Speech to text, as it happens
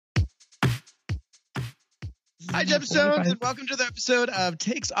Hi, Gemstones, and welcome to the episode of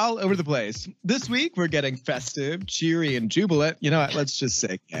Takes All Over the Place. This week, we're getting festive, cheery, and jubilant. You know what? Let's just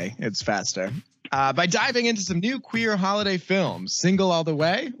say gay. It's faster. By diving into some new queer holiday films, Single All the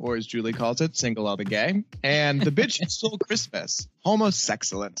Way, or as Julie calls it, Single All the Gay, and The Bitch Who Stole Christmas,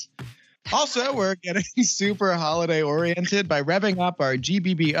 Homosexcellent. Also, we're getting super holiday-oriented by revving up our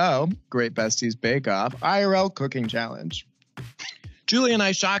GBBO, Great Besties Bake Off, IRL Cooking Challenge. Julie and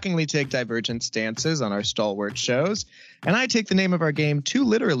I shockingly take divergent stances on our stalwart shows, and I take the name of our game too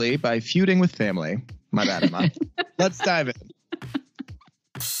literally by feuding with family. My bad, Emma. Let's dive in.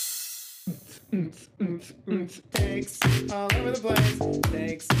 Takes all over the place.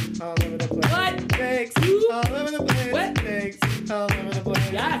 Takes all over the place. What? Takes all over the place. What? Takes all over the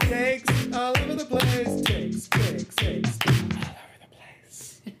place. Yes. Takes all over the place. Takes all over the place.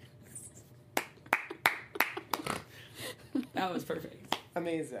 That was perfect.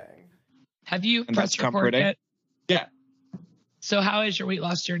 Amazing. Have you And pressed that's record comforting. yet? Yeah, So how is your weight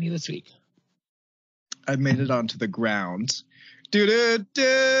loss journey this week? I made it onto the ground. Do-do-do,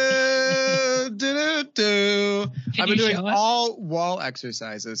 do-do-do. Can I've you been doing show us? all wall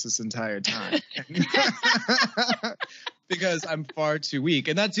exercises this entire time. Because I'm far too weak.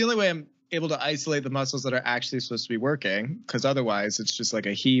 And that's the only way I'm able to isolate the muscles that are actually supposed to be working. Because otherwise, it's just like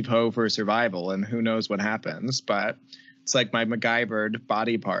a heave-ho for survival. And who knows what happens. But it's like my MacGyvered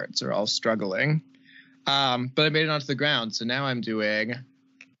body parts are all struggling. But I made it onto the ground. So now I'm doing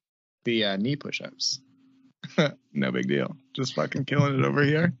the knee push-ups. No big deal. Just fucking killing it over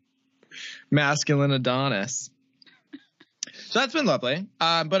here. Masculine Adonis. So that's been lovely.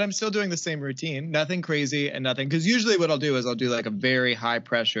 But I'm still doing the same routine. Nothing crazy and nothing. Because usually what I'll do is I'll do like a very high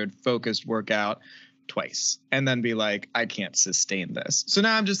pressured, focused workout twice. And then be like, I can't sustain this. So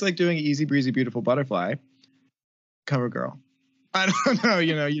now I'm just like doing easy breezy, beautiful butterfly. Cover girl. I don't know.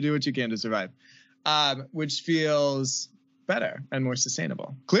 You know, you do what you can to survive. Which feels better and more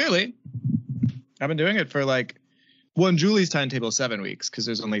sustainable. Clearly. I've been doing it for like, well, in Julie's timetable, 7 weeks, because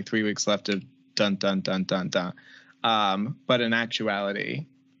there's only 3 weeks left of dun. But in actuality,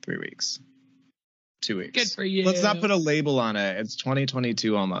 3 weeks, 2 weeks. Good for you. Let's not put a label on it. It's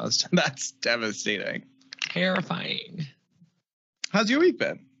 2022 almost. That's devastating. Terrifying. How's your week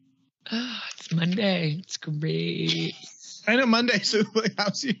been? It's Monday. It's great. I know Monday, so like,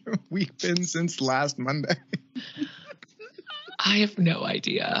 how's your week been since last Monday? I have no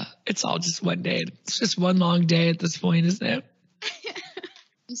idea. It's all just one day. It's just one long day at this point, isn't it?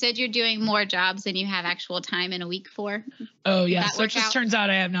 You said you're doing more jobs than you have actual time in a week for. Oh, yeah. That So it work just out? turns out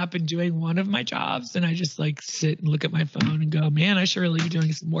I have not been doing one of my jobs. And I just like sit and look at my phone and go, man, I should really be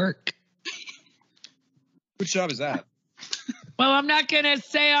doing some work. Which job is that? Well, I'm not going to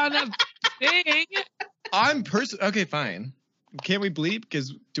say on the thing. Okay, fine. Can't we bleep?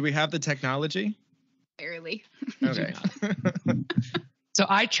 Because do we have the technology? Barely. Okay. So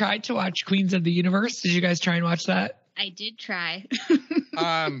I tried to watch Queens of the Universe. Did you guys try and watch that? I did try.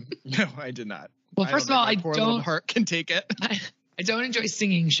 No, I did not. Well, first of all, I poor little don't. heart can take it. I don't enjoy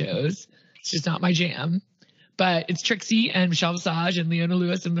singing shows. It's just not my jam. But it's Trixie and Michelle Visage and Leona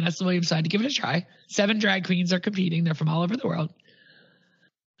Lewis and Vanessa Williams. So I had to give it a try. 7 drag queens are competing. They're from all over the world.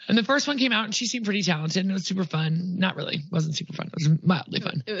 And the first one came out and she seemed pretty talented and it was super fun. Not really. It wasn't super fun. It was mildly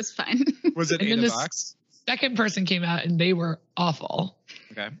fun. It was fun. Was it And then Ada this- Vox? Second person came out and they were awful.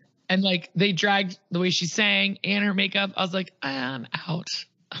 Okay. And like they dragged the way she sang and her makeup. I was like, I'm out.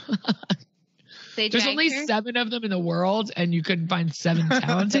 They There's dragged only her. 7 of them in the world and you couldn't find 7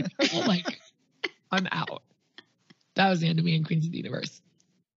 talented people. Like, I'm out. That was the end of me in Queens of the Universe.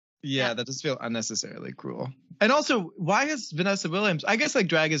 Yeah, that does feel unnecessarily cruel. And also, why is Vanessa Williams? I guess like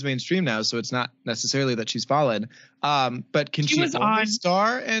drag is mainstream now, so it's not necessarily that she's fallen. But can She she was only on-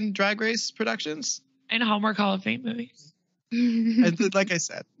 star in Drag Race productions? And Hallmark Hall of Fame movies. And like I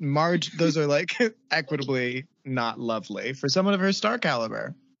said, Marge, those are like equitably not lovely for someone of her star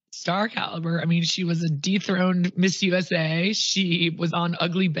caliber. Star caliber. I mean, she was a dethroned Miss USA. She was on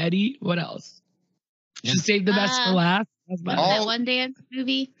Ugly Betty. What else? Yeah. She saved the best for last. That's about Remember it. that one dance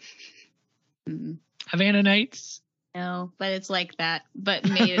movie? Mm, Havana Nights. no, but it's like that, but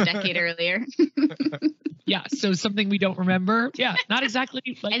made a decade earlier. Yeah, so something we don't remember. Yeah, not exactly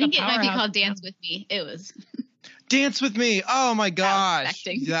like I think a it might be powerhouse. called Dance With Me. It was. Dance with Me. Oh my gosh.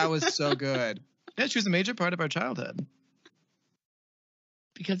 affecting. That was so good. Yeah, she was a major part of our childhood.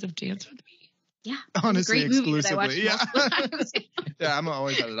 Because of Dance With Me. Yeah. Honestly, Great movie that I watched exclusively. Yeah. multiple times. Yeah, I'm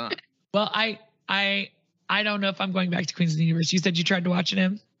always had it on. Well, I don't know if I'm going back to Queens of the Universe. You said you tried to watch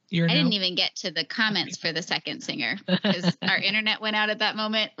it, You're I no. didn't even get to the comments for the second singer because our internet went out at that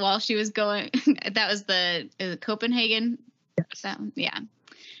moment while she was going. That was the Copenhagen. Yes. That one, yeah.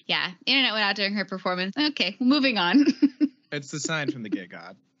 Yeah, internet went out during her performance. Okay, moving on. It's the sign from the gay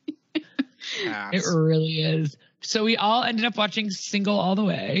god. It really is. So we all ended up watching Single all the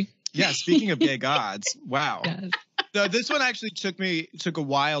way. Yeah, speaking of gay gods, wow. Yes. So this one actually took a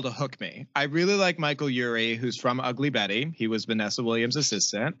while to hook me. I really like Michael Urie, who's from Ugly Betty. He was Vanessa Williams'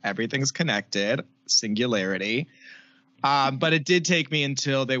 assistant. Everything's connected. Singularity. But it did take me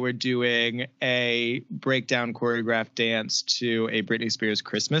until they were doing a breakdown choreographed dance to a Britney Spears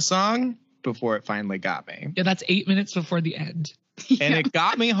Christmas song before it finally got me. Yeah, that's 8 minutes before the end. And it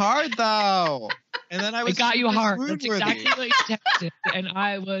got me hard, though. And then I was It got you super hard. That's swoon-worthy. exactly what you texted, and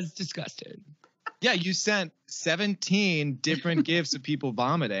I was disgusted. Yeah, you sent 17 different gifs of people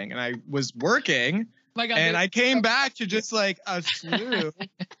vomiting, and I was working, Oh my God, and dude. I came back to just like a slew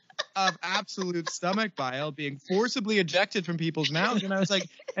of absolute stomach bile being forcibly ejected from people's mouths. And I was like,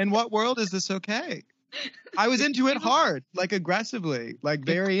 in what world is this okay? I was into it hard, like aggressively, like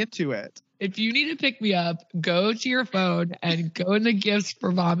very into it. If you need to pick me up, go to your phone and go in the gifts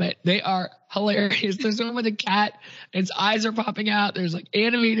for vomit. They are hilarious. There's one with a cat, and its eyes are popping out. There's like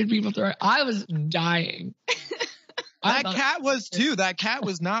animated people throwing. I was dying. That cat was too. That cat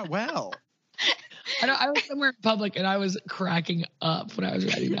was not well. I was somewhere in public and I was cracking up when I was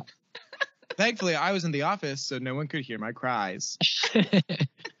writing that. Thankfully, I was in the office, so no one could hear my cries.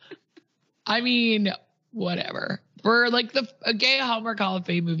 I mean, whatever. For like a gay Hallmark Hall of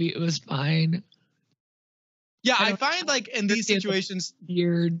Fame movie, it was fine. Yeah, I I don't find like in these understand the situations,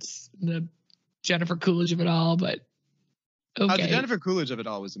 Beards, the Jennifer Coolidge of it all, but the okay. Jennifer Coolidge of it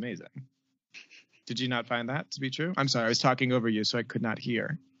all was amazing. Did you not find that to be true? I'm sorry, I was talking over you, so I could not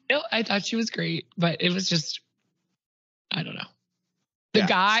hear. No, I thought she was great, but it was just, I don't know. The Yeah.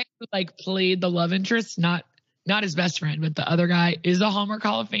 guy who like played the love interest, not his best friend, but the other guy is a Hallmark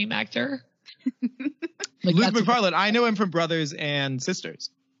Hall of Fame actor. Like, Luke that's- McFarlane, I know him from Brothers and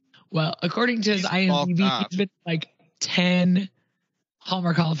Sisters. Well, according to his He's IMDb, bulked up. he's been in, like 10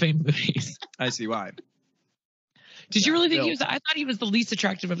 Hallmark Hall of Fame movies. I see why. Did you really think Bill. he was? I thought he was the least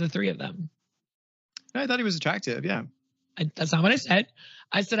attractive of the three of them. I thought he was attractive. Yeah. That's not what I said.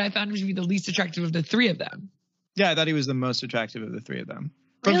 I said I found him to be the least attractive of the three of them. Yeah, I thought he was the most attractive of the three of them.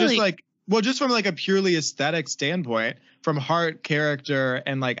 From Really? just like, well, just from like a purely aesthetic standpoint, from heart, character,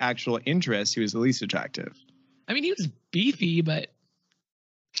 and like actual interest, he was the least attractive. I mean, he was beefy, but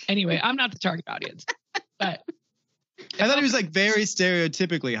anyway, I'm not the target audience. But I thought he was like very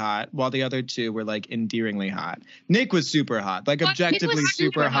stereotypically hot, while the other two were like endearingly hot. Nick was super hot, like Nick objectively was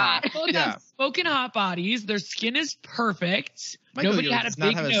super super hot. hot. both Yeah. have smoking hot bodies. Their skin is perfect. Michael Nobody Urie had a does not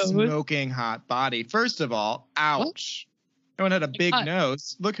big have a nose. smoking hot body. First of all, ouch. No one had a big what?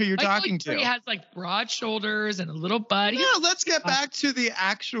 nose. Look who you're Michael talking Urie to. has like broad shoulders and a little butt. No, let's get back to the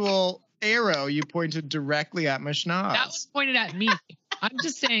actual arrow you pointed directly at my schnoz. That was pointed at me. I'm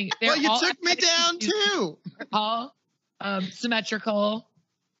just saying. They're Well, you all took me down too. all symmetrical.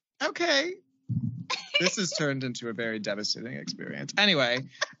 Okay. This has turned into a very devastating experience. Anyway,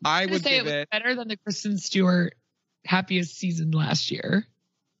 I I'm gonna would say give it was it better than the Kristen Stewart happiest season last year.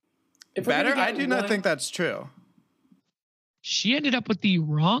 If we're better. gonna I get do not one- think that's true. She ended up with the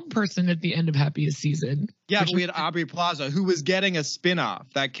wrong person at the end of happiest season. Yeah, which but we had was- Aubrey Plaza, who was getting a spin-off.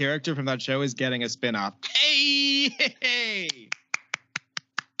 That character from that show is getting a spin-off. Hey!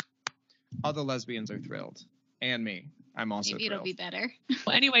 All the lesbians are thrilled. And me. I'm also Maybe it'll thrilled. be better.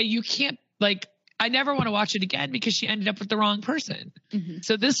 Well, anyway, you can't like. I never want to watch it again because she ended up with the wrong person. Mhm.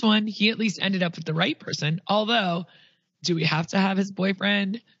 So this one, he at least ended up with the right person. Although, do we have to have his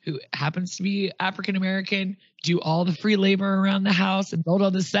boyfriend, who happens to be African American, do all the free labor around the house and build all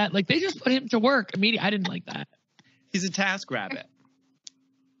the set? Like they just put him to work immediately. I didn't like that. He's a task rabbit.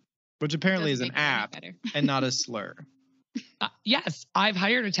 Which apparently is Doesn't an make it any app better. and not a slur. Yes, I've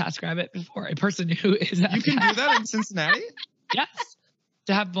hired a TaskRabbit before. A person who is You can do that in Cincinnati? Yes,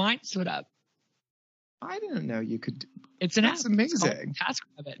 to have blinds put up. I didn't know you could. It's an That's app. It's called amazing.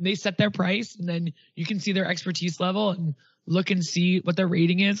 TaskRabbit. And they set their price, and then you can see their expertise level and look and see what their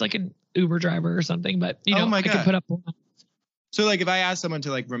rating is, like an Uber driver or something. But you Oh know, my I God. could put up blinds. So like if I asked someone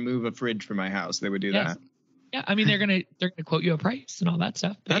to like remove a fridge from my house, they would do Yes. that. Yeah, I mean they're gonna quote you a price and all that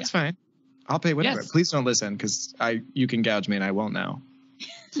stuff. But That's fine. I'll pay whatever. Yes. Please don't listen because you can gouge me and I won't know. yeah.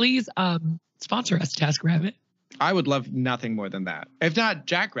 Please sponsor us, TaskRabbit. I would love nothing more than that. If not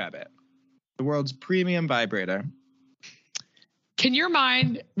Jackrabbit, the world's premium vibrator. Can your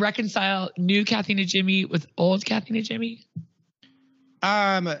mind reconcile new Kathy and Jimmy with old Kathy and Jimmy?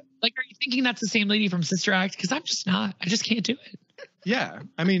 Like, are you thinking that's the same lady from Sister Act? Because I'm just not. I just can't do it. Yeah.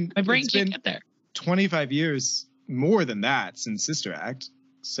 I mean, My brain it's can't been get there. 25 years more than that since Sister Act.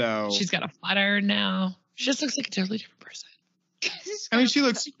 So She's got a flat iron now. She just looks like a totally different person. she's I mean, she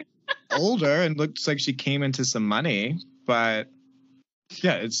looks older and looks like she came into some money, but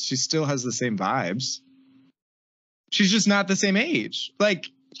yeah, she still has the same vibes. She's just not the same age. Like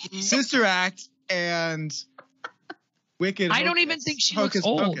Sister Act and Wicked. I don't even think she looks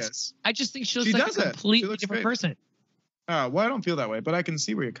old. I just think she looks like a completely different person. Oh, well, I don't feel that way, but I can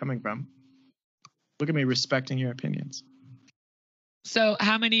see where you're coming from. Look at me respecting your opinions. So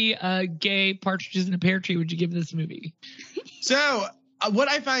how many gay partridges in a pear tree would you give this movie? So what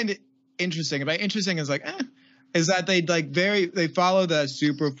I find interesting, by interesting is like, is that they follow the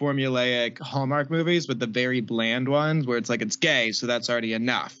super formulaic Hallmark movies, but the very bland ones where it's like, it's gay, so that's already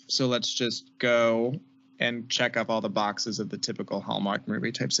enough. So let's just go and check up all the boxes of the typical Hallmark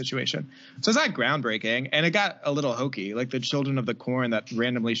movie type situation. So it's not groundbreaking, and it got a little hokey, like the Children of the Corn that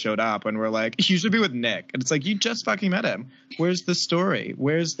randomly showed up and were like, you should be with Nick. And it's like, you just fucking met him. Where's the story?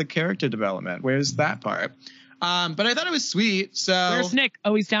 Where's the character development? Where's that part? But I thought it was sweet. So where's Nick?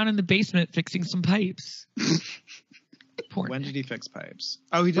 Oh, he's down in the basement fixing some pipes. Poor when Nick. did he fix pipes?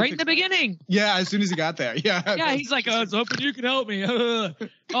 Oh, he did right in the beginning. Yeah, as soon as he got there. Yeah. Yeah, he's like, I was hoping you could help me. Oh,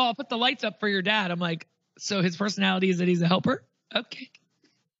 I'll put the lights up for your dad. I'm like, so his personality is that he's a helper? Okay.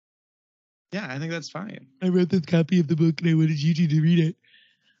 Yeah, I think that's fine. I wrote this copy of the book and I wanted you two to read it.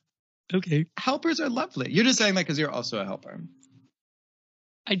 Okay. Helpers are lovely. You're just saying that because you're also a helper.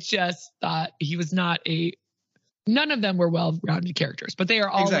 I just thought he was not none of them were well-rounded characters, but they are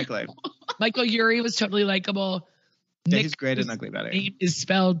all exactly. likable. Michael Urie was totally likable. Yeah, Nick, he's great in Ugly Betty. Name is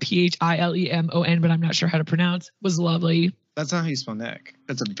spelled Philemon, but I'm not sure how to pronounce. Was lovely. That's not how you spell Nick.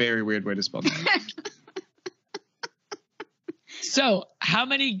 That's a very weird way to spell Nick. So, how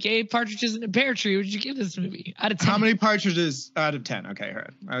many gay partridges in a pear tree would you give this movie out of 10? How many partridges out of 10? Okay,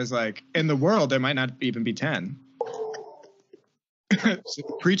 heard. I was like, in the world, there might not even be 10.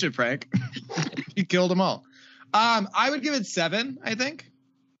 So, preach it, Frank. You killed them all. I would give it 7, I think.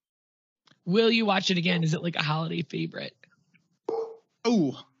 Will you watch it again? Is it like a holiday favorite?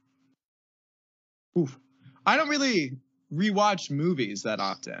 Ooh. I don't really rewatch movies that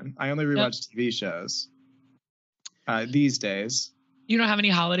often. I only rewatch TV shows these days. You don't have any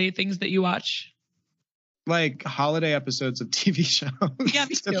holiday things that you watch? Like holiday episodes of TV shows. Yeah,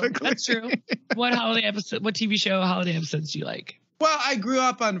 me too. That's true. What TV show holiday episodes do you like? Well, I grew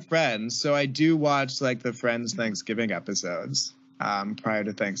up on Friends, so I do watch like the Friends Thanksgiving episodes prior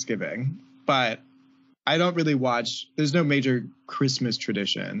to Thanksgiving. But I don't really watch. There's no major Christmas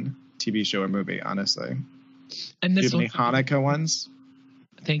tradition TV show or movie, honestly. And this do you have any Hanukkah ones?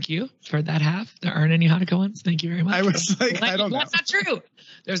 Thank you for that half. There aren't any Hanukkah ones. Thank you very much. I was like, I don't know. That's not true.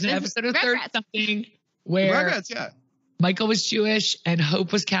 There's an episode of 30-something where Rugrats, yeah. Michael was Jewish and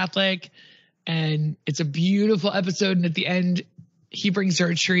Hope was Catholic. And it's a beautiful episode. And at the end, he brings her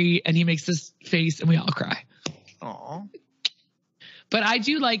a tree and he makes this face and we all cry. Aw. But I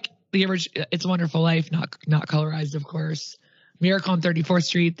do like the original It's a Wonderful Life, not colorized, of course. Miracle on 34th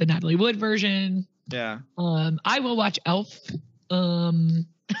Street, the Natalie Wood version. Yeah. I will watch Elf. I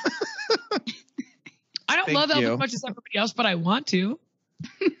don't love Elf as much as everybody else, but I want to.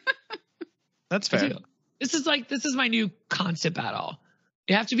 That's fair. This is my new constant battle.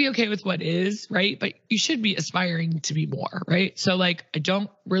 You have to be okay with what is, right? But you should be aspiring to be more, right? So like, I don't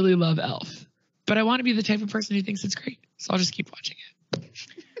really love Elf, but I want to be the type of person who thinks it's great. So I'll just keep watching it.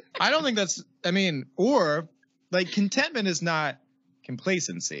 I don't think that's, or like contentment is not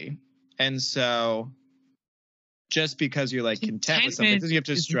complacency. And so just because you're like content with something, you have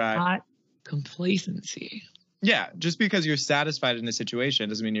to strive. Not complacency. Yeah. Just because you're satisfied in a situation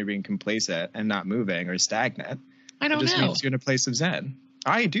doesn't mean you're being complacent and not moving or stagnant. I don't know. It just means you're in a place of Zen.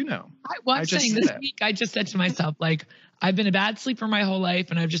 I do know. I'm saying this week, I just said to myself, like, I've been a bad sleeper my whole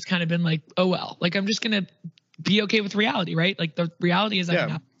life. And I've just kind of been like, oh, well, like, I'm just going to be okay with reality, right? Like the reality is I'm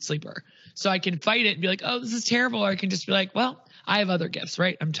not a sleeper. So I can fight it and be like, oh, this is terrible. Or I can just be like, well, I have other gifts,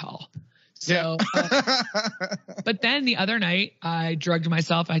 right? I'm tall. So, but then the other night I drugged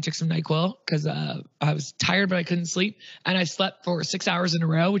myself. I took some NyQuil because I was tired, but I couldn't sleep. And I slept for 6 hours in a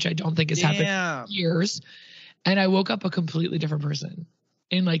row, which I don't think has happened in years. And I woke up a completely different person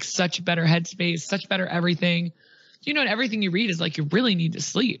in like such a better headspace, such better everything. You know, and everything you read is like, you really need to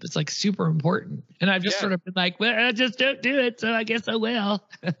sleep. It's like super important. And I've just sort of been like, well, I just don't do it. So I guess I will.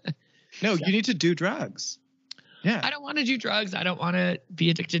 No, you need to do drugs. Yeah. I don't want to do drugs. I don't want to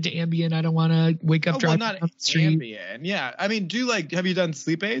be addicted to Ambien. I don't want to wake up driving not on the street. Ambien. Yeah. I mean, have you done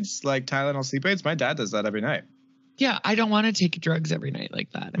sleep aids? Like Tylenol sleep aids? My dad does that every night. Yeah. I don't want to take drugs every night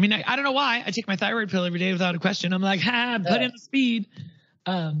like that. I mean, I don't know why. I take my thyroid pill every day without a question. I'm like, put in the speed.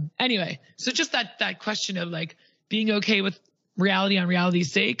 Anyway, so just that question of like being okay with reality on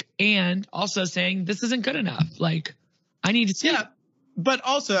reality's sake and also saying this isn't good enough. Like I need to sleep. Yeah. But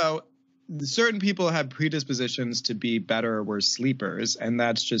also, certain people have predispositions to be better or worse sleepers, and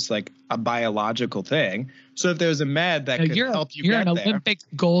that's just like a biological thing. So if there's a med that could help you you're get an there, Olympic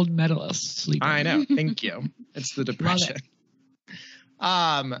gold medalist sleeper. I know. Thank you. It's the depression.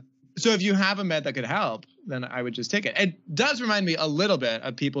 So if you have a med that could help, then I would just take it. It does remind me a little bit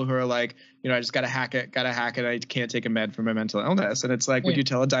of people who are like, I just got to hack it. I can't take a med for my mental illness. And it's like, would you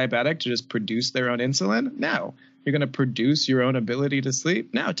tell a diabetic to just produce their own insulin? No. You're going to produce your own ability to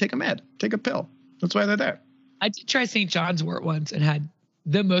sleep? No, take a med. Take a pill. That's why they're there. I did try St. John's wort once and had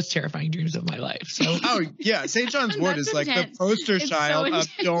the most terrifying dreams of my life. So oh, yeah. St. John's wort is like the poster child of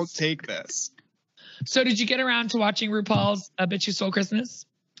don't take this. So did you get around to watching RuPaul's Bitch Who Stole Christmas?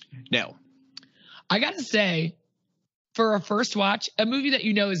 No. I got to say, for a first watch, a movie that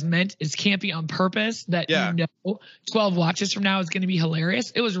is campy on purpose, that 12 watches from now is going to be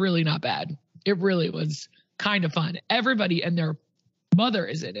hilarious. It was really not bad. It really was kind of fun. Everybody and their mother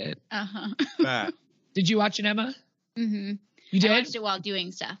is in it. Uh-huh. Did you watch it, Emma? Mm-hmm. You did? I watched it while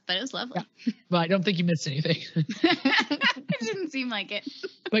doing stuff, but it was lovely. Yeah. Well, I don't think you missed anything. It didn't seem like it.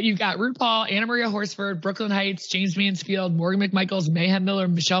 But you've got RuPaul, Anna Maria Horsford, Brooklyn Heights, James Mansfield, Morgan McMichaels, Mayhem Miller,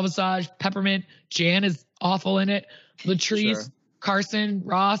 Michelle Visage, Peppermint, Jan is awful in it, Latrice, Carson,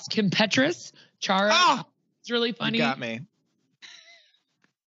 Ross, Kim Petras, Chara. Oh, it's really funny. You got me.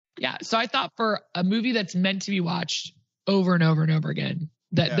 Yeah. So I thought for a movie that's meant to be watched over and over and over again,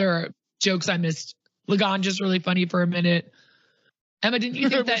 that there are jokes I missed. Laganja's really funny for a minute. Emma, didn't you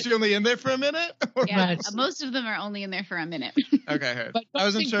think that was she only in there for a minute? Yeah, most of them are only in there for a minute. Okay, heard. But I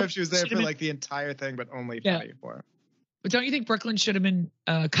wasn't sure if she was there for like the entire thing, but only funny for her. But don't you think Brooklyn should have been,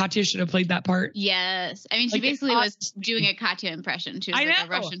 Katya should have played that part? Yes. I mean, she basically was doing a Katya impression. She was like a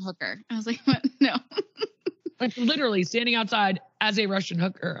Russian hooker. I was like, what? No. Like literally standing outside as a Russian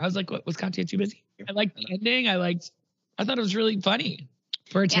hooker. I was like, what, was Katya too busy? I liked the ending. I thought it was really funny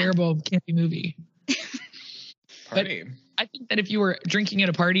for a terrible campy movie. Party. But I think that if you were drinking at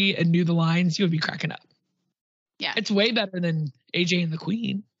a party and knew the lines, you would be cracking up. Yeah. It's way better than AJ and the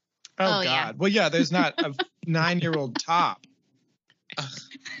Queen. Oh God. Yeah. Well, yeah, there's not a 9-year-old top. Ugh.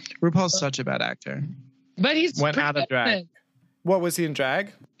 RuPaul's such a bad actor. But he's went out of drag. What, was he in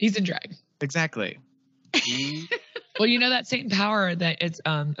drag? He's in drag. Exactly. Well, you know that same power that it's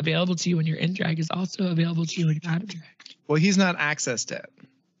available to you when you're in drag is also available to you when you're out of drag. Well, he's not accessed it.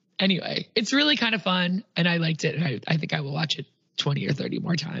 Anyway, it's really kind of fun, and I liked it. I think I will watch it 20 or 30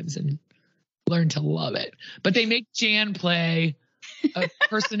 more times and learn to love it. But they make Jan play a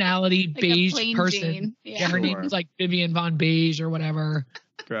personality like beige person. Yeah, her name is like Vivian Von Beige or whatever.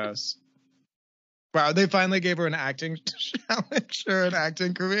 Gross. Wow, they finally gave her an acting challenge or an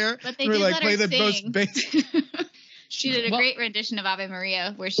acting career. But they did let her sing. Most basic. She did a great rendition of Ave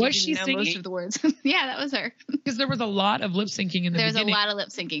Maria where she didn't know most of the words. Yeah, that was her. Because there was a lot of lip syncing in the beginning. There was a lot of lip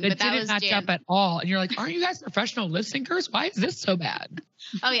syncing, but that was Jan. Didn't match up at all. And you're like, aren't you guys professional lip syncers? Why is this so bad?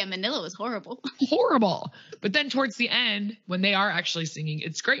 Oh yeah, Manila was horrible. Horrible. But then towards the end, when they are actually singing,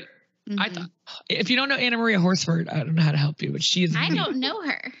 it's great. Mm-hmm. I thought, if you don't know Anna Maria Horsford, I don't know how to help you, but she is. I don't know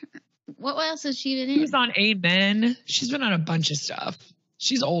her. What else has she been in? She was on Amen. She's been on a bunch of stuff.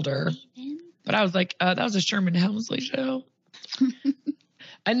 She's older. Amen? But I was like, that was a Sherman Hemsley show.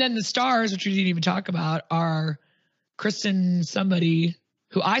 And then the stars, which we didn't even talk about, are Kristen somebody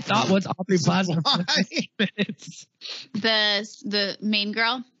who I thought was Aubrey Plaza for 15 minutes. The main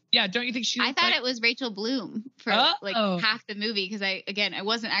girl? Yeah, don't you think she? I thought it was Rachel Bloom for like half the movie because I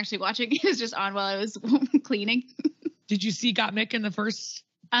wasn't actually watching. It was just on while I was cleaning. Did you see Gottmik in the first?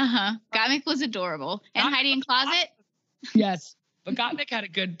 Gottmik was adorable. And Heidi in Closet? Yes. But Gottmik had a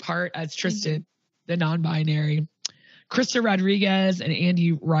good part as Tristan, the non-binary. Krista Rodriguez and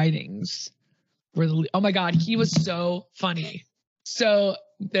Andy Ridings were oh my God, he was so funny. So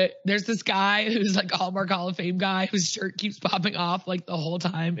there's this guy who's like a Hallmark Hall of Fame guy whose shirt keeps popping off like the whole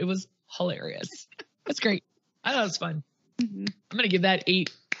time. It was hilarious. That's great. I thought it was fun. Mm-hmm. I'm going to give that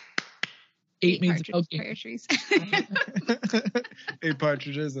eight means okay. Trees. 8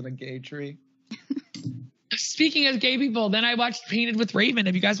 partridges in a gay tree. Speaking of gay people, then I watched Painted with Raven.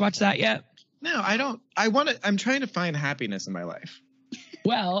 Have you guys watched that yet? No, I don't. I'm trying to find happiness in my life.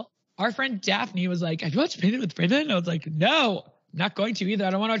 Well, our friend Daphne was like, have you watched Painted with Raven? I was like, no, I'm not going to either.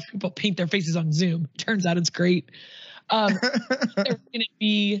 I don't want to watch people paint their faces on Zoom. Turns out it's great. They're going to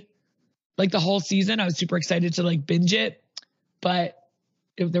be like the whole season. I was super excited to like binge it, but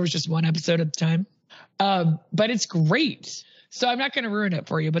there was just one episode at the time. But it's great. So I'm not going to ruin it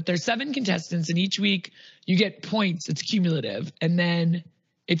for you, but there's 7 contestants and each week you get points. It's cumulative. And then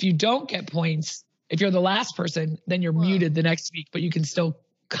if you don't get points, if you're the last person, then you're muted the next week, but you can still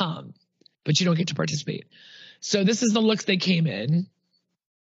come, but you don't get to participate. So this is the looks they came in.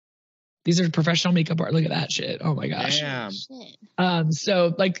 These are professional makeup art. Look at that shit. Oh my gosh. Damn. Shit.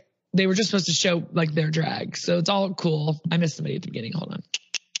 So like they were just supposed to show like their drag. So it's all cool. I missed somebody at the beginning. Hold on.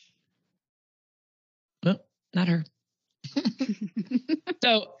 No, not her.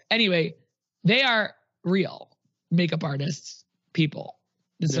 So anyway, they are real makeup artists, people.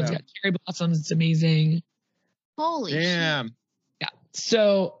 This one's got cherry blossoms. It's amazing. Holy shit. Damn. Yeah.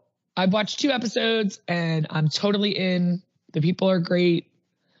 So I've watched 2 episodes and I'm totally in. The people are great.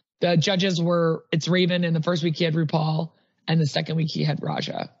 The judges it's Raven, and the first week he had RuPaul, and the second week he had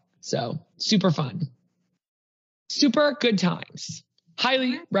Raja. So super fun. Super good times.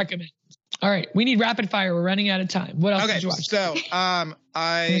 Highly recommend. All right. We need rapid fire. We're running out of time. What else did you watch? So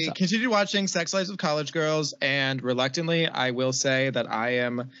I continued watching Sex Lives of College Girls, and reluctantly, I will say that I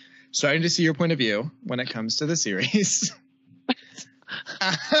am starting to see your point of view when it comes to the series.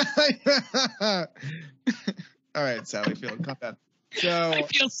 All right, Sally Field, calm down. So I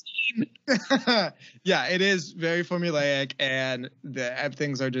feel seen. yeah, it is very formulaic, and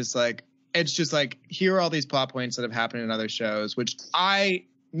things are just like, it's just like, here are all these plot points that have happened in other shows, which I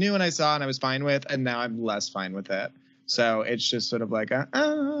knew and I saw and I was fine with, and now I'm less fine with it. So it's just sort of like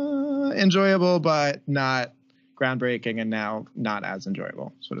enjoyable, but not groundbreaking, and now not as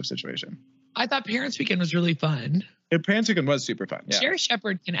enjoyable sort of situation. I thought Parents Weekend was really fun. Parents Weekend was super fun. Yeah. Sherry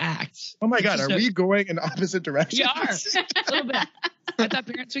Shepherd can act. Oh my God, are we going in opposite directions? We are. A little bit. I thought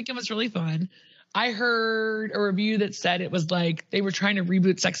Parents Weekend was really fun. I heard a review that said it was like they were trying to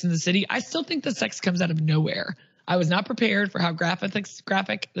reboot Sex and the City. I still think the sex comes out of nowhere. I was not prepared for how graphic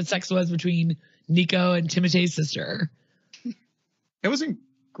the sex was between Nico and Timothee's sister. It wasn't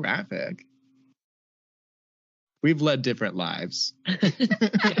graphic. We've led different lives.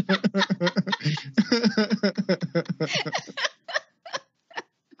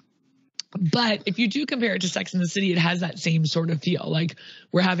 But if you do compare it to Sex and the City, it has that same sort of feel. Like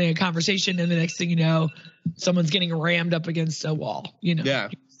we're having a conversation and the next thing you know, someone's getting rammed up against a wall, you know? Yeah.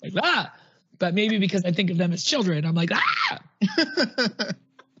 It's like, But maybe because I think of them as children, I'm like,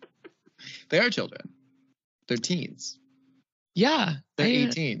 They are children. They're teens. Yeah. They're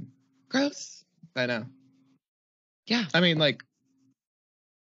 18. Gross. I know. Yeah. I mean, like,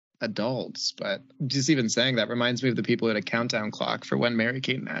 adults, but just even saying that reminds me of the people at a countdown clock for when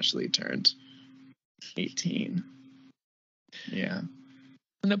Mary-Kate and Ashley turned 18. Yeah.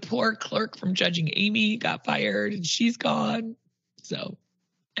 And the poor clerk from Judging Amy got fired and she's gone. So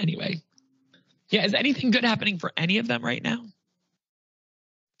anyway. Yeah, is anything good happening for any of them right now?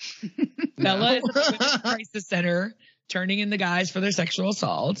 Bella is at the Women's Crisis Center turning in the guys for their sexual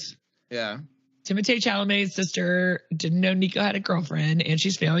assault. Yeah. Timothée Chalamet's sister didn't know Nico had a girlfriend, and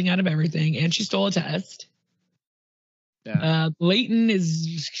she's failing out of everything, and she stole a test. Yeah. Leighton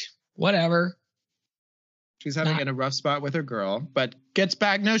is whatever. She's having a rough spot with her girl, but gets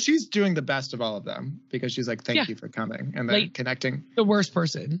back. No, she's doing the best of all of them because she's like, thank you for coming. And then connecting. The worst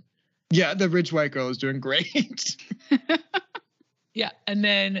person. Yeah, the rich white girl is doing great. Yeah, and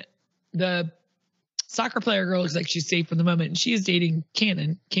then the soccer player girl looks like she's safe for the moment, and she is dating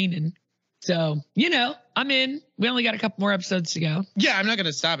Kanan. So, I'm in. We only got a couple more episodes to go. Yeah, I'm not going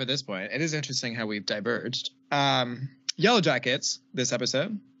to stop at this point. It is interesting how we've diverged. Yellow Jackets, this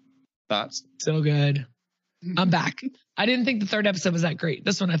episode. Thoughts? So good. I'm back. I didn't think the 3rd episode was that great.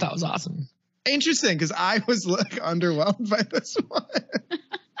 This one I thought was awesome. Interesting, because I was underwhelmed by this one.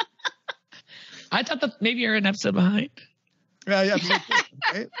 I thought that maybe you're an episode behind. Yeah,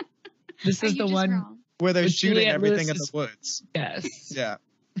 right? This is the one where they're shooting everything in the woods. Yes. Yeah.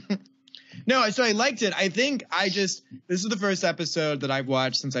 No, so I liked it. I think this is the first episode that I've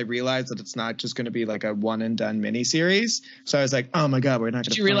watched since I realized that it's not just going to be like a one and done miniseries. So I was like, oh my God, we're not going to.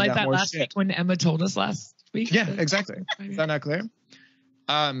 Did you realize that last week when Emma told us last week? Yeah, exactly. Is that not clear?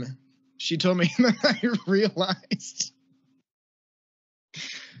 She told me that I realized.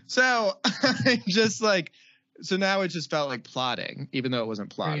 So I just so now it just felt like plotting, even though it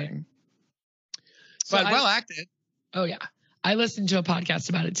wasn't plotting. Right. But well acted. Oh yeah. I listened to a podcast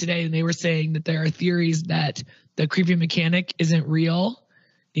about it today, and they were saying that there are theories that the creepy mechanic isn't real.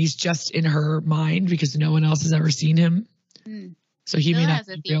 He's just in her mind because no one else has ever seen him. So he may not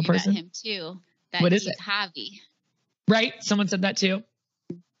be a real person. About him too. That what is it? Javi. Right? Someone said that too.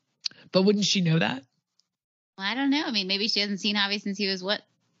 But wouldn't she know that? Well, I don't know. I mean, maybe she hasn't seen Javi since he was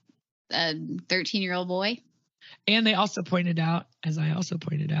a 13-year-old boy. And they also pointed out, as I also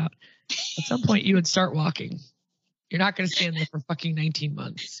pointed out, at some point you would start walking. You're not going to stand there for fucking 19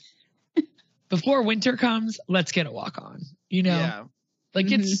 months. Before winter comes, let's get a walk on. Yeah.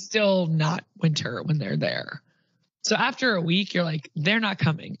 It's still not winter when they're there. So after a week, you're like, they're not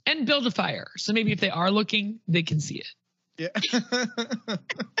coming. And build a fire. So maybe if they are looking, they can see it. Yeah.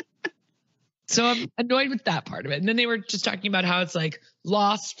 So I'm annoyed with that part of it. And then they were just talking about how it's like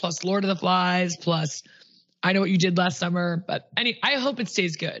Lost plus Lord of the Flies plus I Know What You Did Last Summer. But I hope it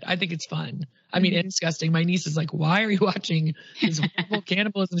stays good. I think it's fun. I mean, it's disgusting. My niece is like, why are you watching this horrible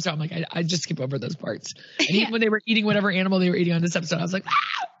cannibalism stuff? I'm like, I just skip over those parts. And even when they were eating whatever animal they were eating on this episode, I was like,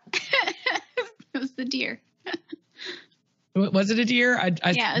 ah! It was the deer. Was it a deer?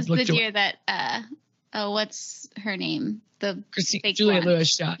 Yeah, it was the deer that, what's her name? The Juliette Lewis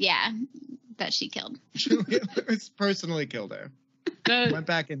shot. Yeah, that she killed. Juliette Lewis personally killed her. Went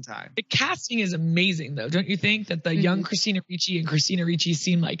back in time. The casting is amazing, though, don't you think? That the young Christina Ricci and Christina Ricci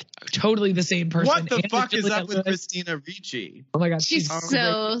seem like totally the same person. What the fuck is up with Christina Ricci? Oh my god, she's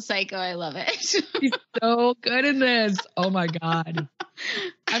so psycho. I love it. She's so good in this. Oh my god.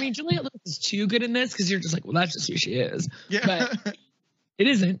 I mean, Juliette Lewis is too good in this because you're just like, well, that's just who she is. Yeah. But it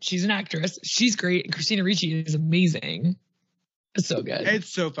isn't. She's an actress. She's great, and Christina Ricci is amazing. It's so good.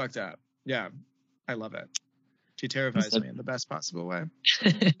 It's so fucked up. Yeah, I love it. She terrifies me in the best possible way.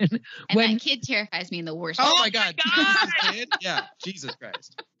 And that kid terrifies me in the worst way. Oh my god. Jesus, kid? Yeah, Jesus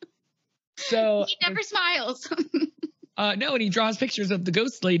Christ. So he never smiles. No, and he draws pictures of the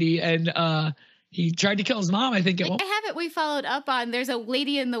ghost lady, and he tried to kill his mom, I think. I have it. We followed up on. There's a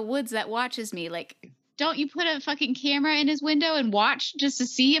lady in the woods that watches me. Like, don't you put a fucking camera in his window and watch just to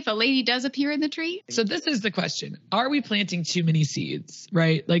see if a lady does appear in the tree? So this is the question: are we planting too many seeds?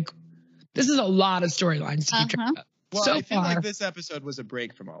 Right, like. This is a lot of storylines to keep track of. Well, so I feel far, like this episode was a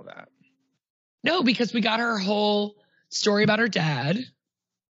break from all that. No, because we got her whole story about her dad.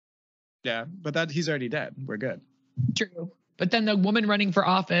 Yeah, but he's already dead. We're good. True. But then the woman running for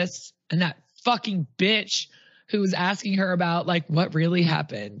office and that fucking bitch who was asking her about like what really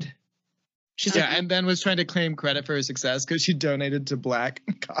happened. She's like, and then was trying to claim credit for her success because she donated to black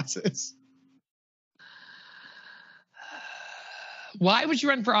causes. Why would you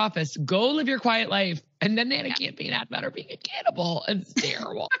run for office? Go live your quiet life. And then they had a campaign ad about her being a cannibal. It's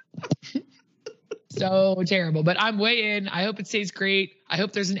terrible. So terrible. But I'm way in. I hope it stays great. I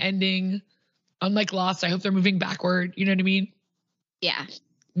hope there's an ending. Unlike Lost, I hope they're moving backward. You know what I mean? Yeah.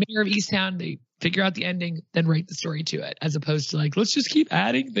 Mayor of Easttown, they figure out the ending, then write the story to it, as opposed to like, let's just keep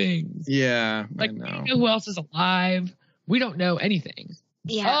adding things. Yeah. Like, we don't know who else is alive. We don't know anything.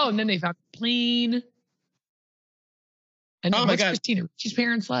 Yeah. Oh, and then they found a plane. And what's Christina Ricci's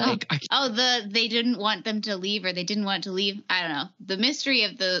parents like? They didn't want them to leave, or they didn't want to leave. I don't know. The mystery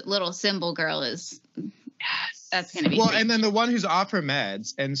of the little symbol girl is that's gonna be well, and then the one who's off her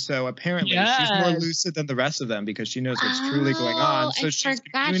meds, and so apparently she's more lucid than the rest of them because she knows what's truly going on. So I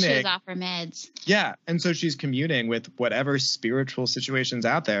forgot she was off her meds. Yeah, and so she's communing with whatever spiritual situation's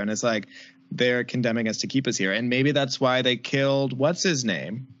out there, and it's like they're condemning us to keep us here, and maybe that's why they killed what's his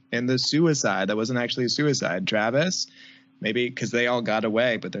name in the suicide that wasn't actually a suicide, Travis. Maybe because they all got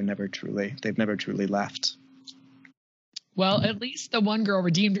away, but they've never truly left. Well, at least the one girl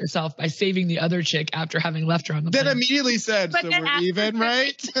redeemed herself by saving the other chick after having left her on the plane. Then immediately said, so we're even,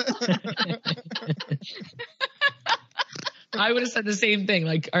 right? I would have said the same thing.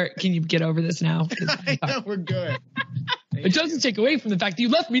 Like, can you get over this now? I know, we're good. It doesn't take away from the fact that you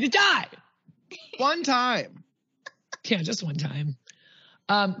left me to die. One time. Yeah, just one time.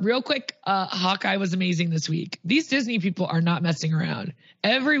 Real quick, Hawkeye was amazing this week. These Disney people are not messing around.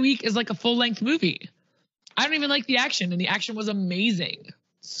 Every week is like a full-length movie. I don't even like the action, and the action was amazing.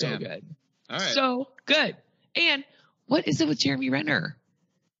 So good. All right. So good. And what is it with Jeremy Renner?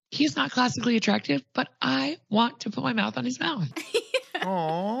 He's not classically attractive, but I want to put my mouth on his mouth.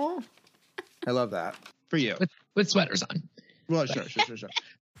 Aww. I love that. For you. With sweaters on. Well, sure.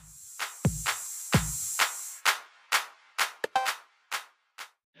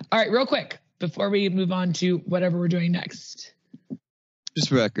 All right, real quick, before we move on to whatever we're doing next. Just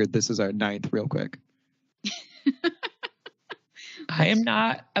for record, this is our 9th real quick. I am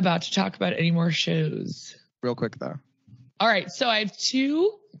not about to talk about any more shows. Real quick, though. All right, so I have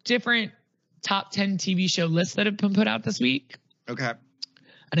 2 different top 10 TV show lists that have been put out this week. Okay.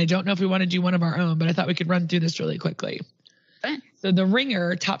 And I don't know if we want to do one of our own, but I thought we could run through this really quickly. So The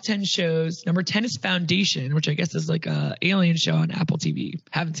Ringer, top 10 shows. Number 10 is Foundation, which I guess is like a alien show on Apple TV.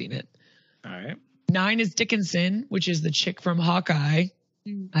 Haven't seen it. All right. 9 is Dickinson, which is the chick from Hawkeye.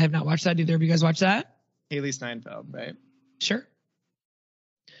 I have not watched that either. Have you guys watched that? Haley Steinfeld, right? Sure.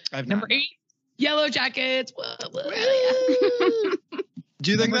 Number 8, Yellow Jackets. Whoa.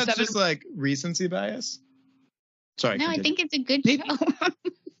 Do you think Number that's 7, just like recency bias? Sorry. No, continue. I think it's a good show.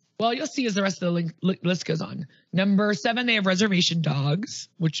 Well, you'll see as the rest of the list goes on. Number 7, they have Reservation Dogs,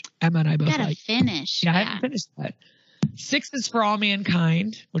 which Emma and I both Gotta like. finish. Yeah, I haven't finished that. 6 is For All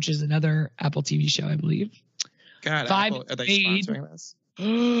Mankind, which is another Apple TV show, I believe. God, 5 Apple, are they Made. sponsoring this?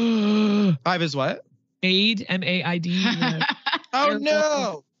 5 is what? Made, M-A-I-D.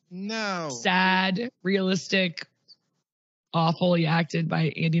 Oh no. Sad, realistic, awfully acted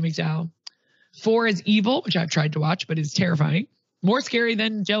by Andy McDowell. 4 is Evil, which I've tried to watch, but is terrifying. More scary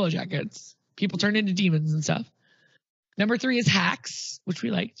than Jello Jackets. People turn into demons and stuff. Number 3 is Hacks, which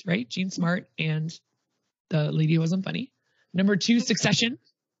we liked, right? Gene Smart and the lady who wasn't funny. Number 2, Succession.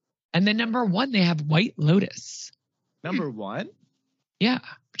 And then number 1, they have White Lotus. Number 1? Yeah,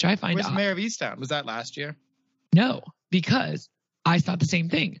 which I find Where's odd. Mayor of Easttown? Was that last year? No, because I thought the same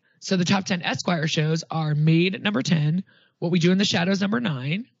thing. So the top 10 Esquire shows are Made at number 10, What We Do in the Shadows number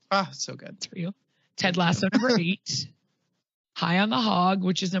 9. Oh, so good. That's for you. Ted Lasso number 8. High on the Hog,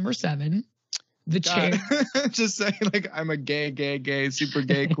 which is number 7. The Chair. Just saying, like, I'm a gay, super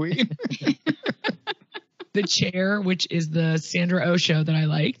gay queen. The Chair, which is the Sandra Oh show that I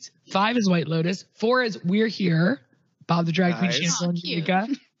liked. 5 is White Lotus. 4 is We're Here. Bob the Drag Queen Nice. Chancellor and Aw, cute. Eureka.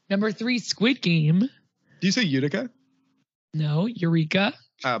 Number 3, Squid Game. Do you say Utica? No, Eureka.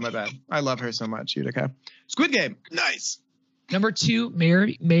 Oh, my bad. I love her so much, Utica. Squid Game. Nice. Number 2,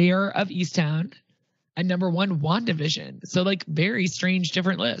 Mayor of Easttown. And number 1, WandaVision. So like very strange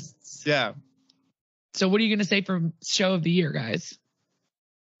different lists. Yeah. So what are you going to say for show of the year, guys?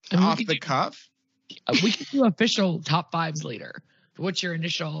 I mean, Off we the can cuff? we can do official top 5s later. What's your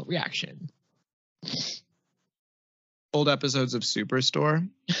initial reaction? Old episodes of Superstore.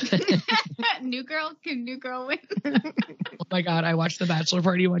 New girl, can new girl win? Oh my God, I watched the Bachelor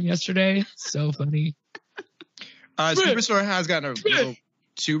Party one yesterday. So funny. Superstore has gotten a little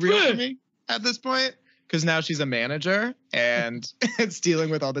too real for me at this point because now she's a manager and it's dealing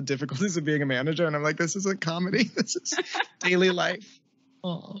with all the difficulties of being a manager. And I'm like, this isn't comedy. This is daily life.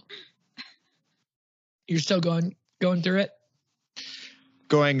 Oh, you're still going through it?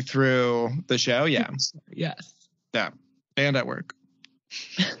 Going through the show. Yeah. Yes. Yeah. And at work.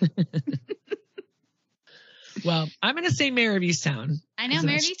 Well, I'm going to say Mayor of Easttown. I know, Isn't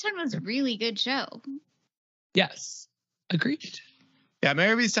Mary it? Easttown was a really good show. Yes. Agreed. Yeah.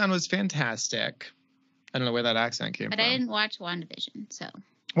 Mayor of Easttown was fantastic. I don't know where that accent came But from. I didn't watch WandaVision, so.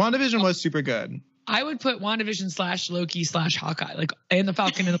 WandaVision was super good. I would put WandaVision / Loki / Hawkeye, like, and the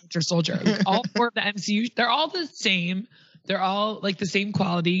Falcon and the Winter Soldier. Like, all 4 of the MCU, they're all the same. They're all like the same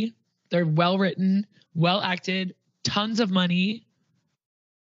quality. They're well written, well acted, tons of money.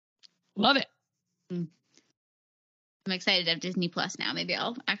 Love it. I'm excited to have Disney Plus now. Maybe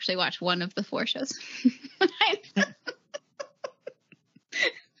I'll actually watch one of the 4 shows.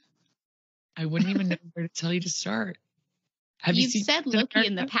 I wouldn't even know where to tell you to start. Have you You've seen said Captain Loki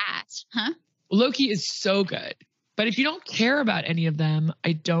in the America? past, huh? Loki is so good. But if you don't care about any of them,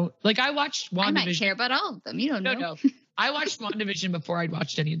 I don't like. I watched WandaVision. I might care about all of them. You don't know. No. I watched WandaVision before I'd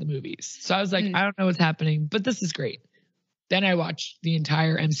watched any of the movies. So I was like, Mm. I don't know what's happening, but this is great. Then I watched the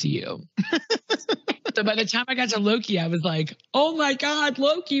entire MCU. So by the time I got to Loki, I was like, oh my God,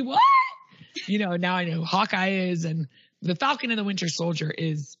 Loki, what? You know, now I know Hawkeye is, and the Falcon and the Winter Soldier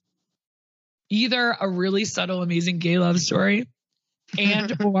is either a really subtle, amazing gay love story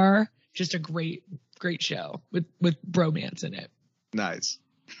and or just a great show with bromance in it. Nice.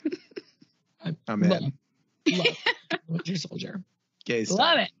 I I'm love, in. love Winter Soldier. Gay stuff.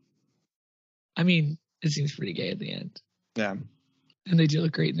 Love it. I mean, it seems pretty gay at the end. Yeah. And they do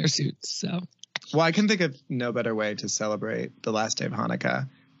look great in their suits. So Well, I can think of no better way to celebrate the last day of Hanukkah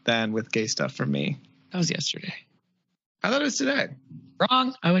than with gay stuff from me. that was yesterday. I thought it was today.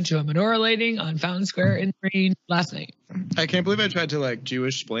 Wrong. I went to a menorah lighting on Fountain Square in the rain last night. I can't believe I tried to like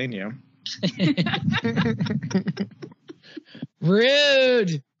Jewish explain you.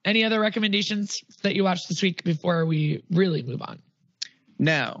 Rude. Any other recommendations that you watched this week before we really move on?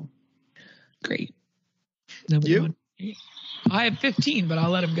 No. Great. Nobody You? wants- I have 15, but I'll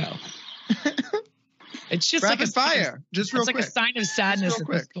let him go. It's just like Rapid a sign of- fire. Just real It's like quick. a sign of sadness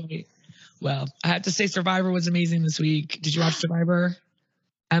real at this point. Well, I have to say Survivor was amazing this week. Did you watch Survivor,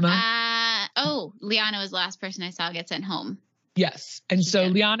 Emma? Liana was the last person I saw get sent home. Yes. And so Yeah.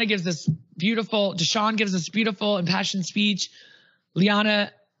 Liana gives this beautiful, Deshaun gives this beautiful impassioned speech.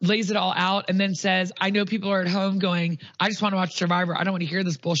 Liana lays it all out and then says, I know people are at home going, I just want to watch Survivor. I don't want to hear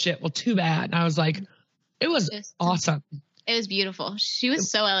this bullshit. Well, too bad. And I was like, it was Just- awesome. It was beautiful. She was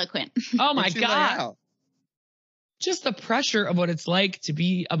so eloquent. Oh my What'd you lay God. out? Just the pressure of what it's like to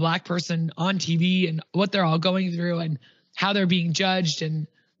be a Black person on TV and what they're all going through and how they're being judged and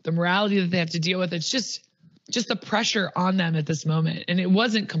the morality that they have to deal with. It's just the pressure on them at this moment. And it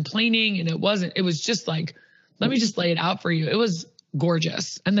wasn't complaining and it was just like, let me just lay it out for you. It was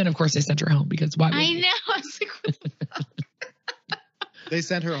gorgeous. And then of course they sent her home because why would I you? know. I was like, They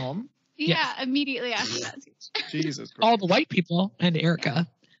sent her home? yeah, immediately after that. Jesus Christ. All the white people and Erica.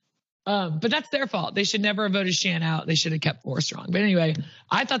 But that's their fault. They should never have voted Shan out. They should have kept 4 strong. But anyway,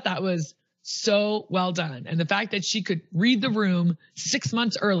 I thought that was so well done. And the fact that she could read the room 6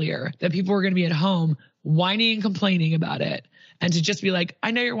 months earlier that people were going to be at home whining and complaining about it. And to just be like, I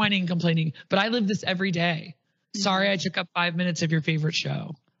know you're whining and complaining, but I live this every day. Sorry I took up 5 minutes of your favorite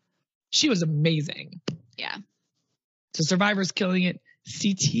show. She was amazing. Yeah. So Survivor's killing it.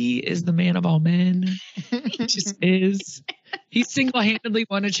 CT is the man of all men. He just is. He single-handedly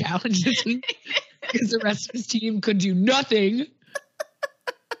won a challenge this week because the rest of his team could do nothing.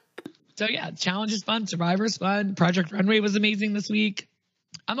 So yeah, challenge is fun. Survivor's fun. Project Runway was amazing this week.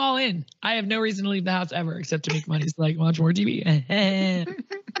 I'm all in. I have no reason to leave the house ever except to make money so I can watch more TV.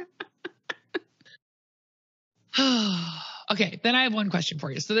 Okay, then I have one question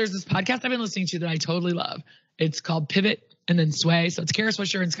for you. So there's this podcast I've been listening to that I totally love. It's called Pivot and then Sway. So it's Kara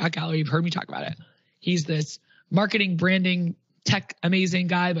Swisher and Scott Galloway. You've heard me talk about it. He's this marketing, branding, tech amazing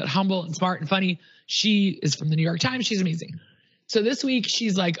guy, but humble and smart and funny. She is from the New York Times. She's amazing. So this week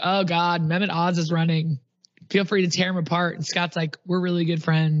she's like, oh God, Mehmet Oz is running. Feel free to tear him apart. And Scott's like, we're really good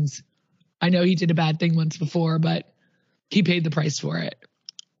friends. I know he did a bad thing once before, but he paid the price for it.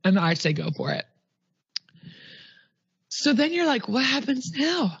 And I say go for it. So then you're like, what happens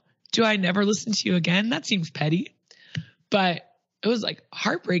now? Do I never listen to you again? That seems petty. But it was like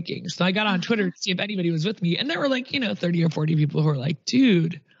heartbreaking. So I got on Twitter to see if anybody was with me. And there were like, 30 or 40 people who were like,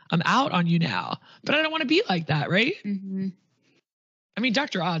 dude, I'm out on you now. But I don't want to be like that, right? Mm-hmm. I mean,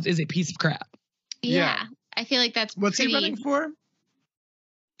 Dr. Oz is a piece of crap. Yeah. I feel like that's What's he running for?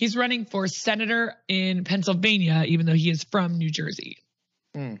 He's running for senator in Pennsylvania, even though he is from New Jersey.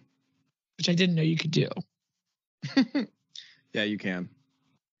 Which I didn't know you could do. Yeah, you can.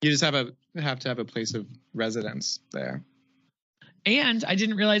 You just have to have a place of residence there. And I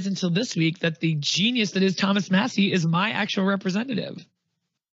didn't realize until this week that the genius that is Thomas Massey is my actual representative.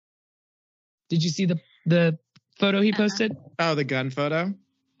 Did you see the photo he posted? Oh, the gun photo?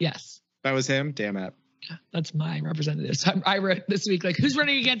 Yes. That was him? Damn it. Yeah, that's my representative. So I wrote this week, like, who's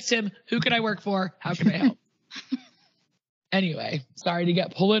running against him? Who can I work for? How can I help? Anyway, sorry to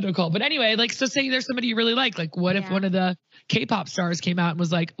get political. But anyway, like, so say there's somebody you really like. Like, what if one of the K-pop stars came out and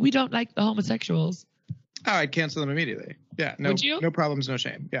was like, we don't like the homosexuals? Oh, I'd cancel them immediately. Yeah, no, Would you? No problems, no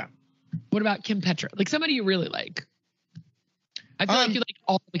shame. Yeah. What about Kim Petra? Like, somebody you really like. I feel like you like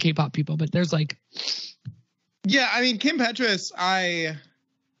all the K-pop people, but there's like... Yeah, I mean, Kim Petras,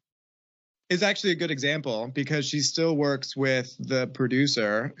 is actually a good example because she still works with the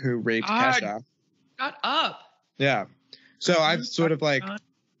producer who raped Kesha. Shut up. Yeah. So I've sort of like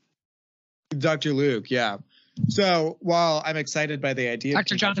Dr. Luke. Yeah. So while I'm excited by the idea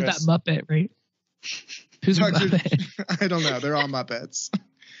Dr. of John is that Muppet, right? Who's a Muppet? I don't know. They're all Muppets.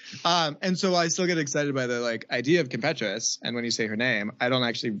 And so I still get excited by the like idea of Kim Petras. And when you say her name, I don't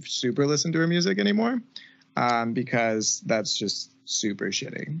actually super listen to her music anymore because that's just super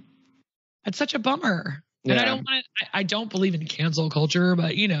shitty. That's such a bummer. Yeah. And I don't believe in cancel culture,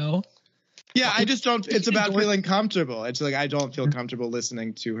 but Yeah, I just don't. It's about feeling comfortable. It's like I don't feel comfortable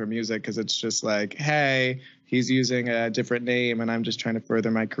listening to her music because it's just like, hey, he's using a different name, and I'm just trying to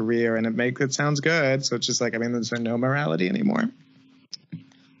further my career, and it sounds good. So it's just like, I mean, there's no morality anymore.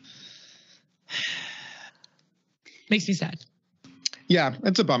 Makes me sad. Yeah,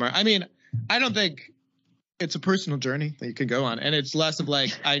 it's a bummer. I mean, I don't think it's a personal journey that you can go on, and it's less of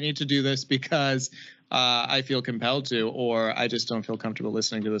like I need to do this because I feel compelled to, or I just don't feel comfortable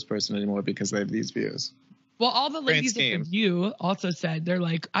listening to this person anymore because they have these views. Well, all the ladies at the View also said, they're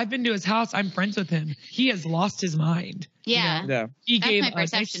like, I've been to his house. I'm friends with him. He has lost his mind. Yeah. Yeah. He That's gave my a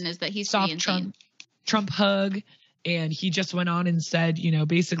perception nice is that he's soft pretty Trump hug. And he just went on and said,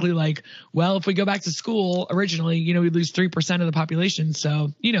 basically like, well, if we go back to school originally, we lose 3% of the population.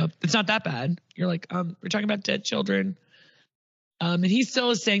 So, it's not that bad. You're like, we're talking about dead children. And he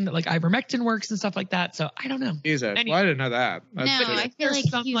still is saying that like ivermectin works and stuff like that. So I don't know. Jesus. Anyway. Well, I didn't know that. No, I feel like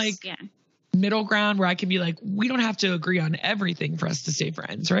some he's, middle ground where I can be like, we don't have to agree on everything for us to stay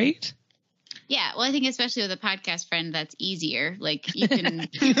friends, right? Yeah, well, I think especially with a podcast friend, that's easier. Like you can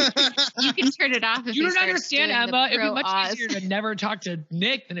you can turn it off if you he don't starts understand, doing Emma. the It'd be much pro-Oz. easier to never talk to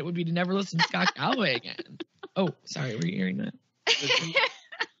Nick than it would be to never listen to Scott Galloway again. Oh, sorry, were you hearing that?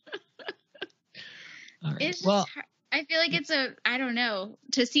 All right. It's just Well, I feel like I don't know,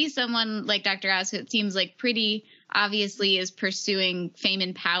 to see someone like Dr. Oz, who it seems like pretty obviously is pursuing fame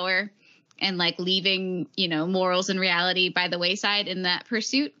and power and like leaving, morals and reality by the wayside in that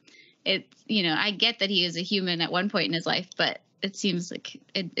pursuit. It's, I get that he is a human at one point in his life, but it seems like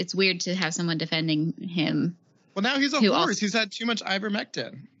it's weird to have someone defending him. Well, now he's a Who horse. also- He's had too much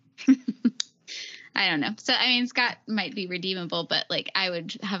ivermectin. I don't know. So I mean, Scott might be redeemable, but like I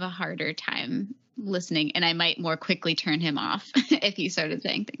would have a harder time listening, and I might more quickly turn him off if he started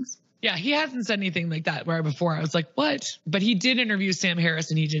saying things. Yeah, he hasn't said anything like that where before I was like, what? But he did interview Sam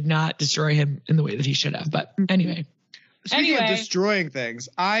Harris and he did not destroy him in the way that he should have. But anyway. Speaking of destroying things,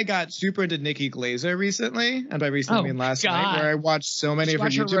 I got super into Nikki Glazer recently. And by recently, I mean last night, where I watched so many of her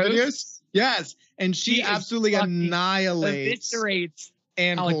YouTube videos. Yes. And she absolutely annihilates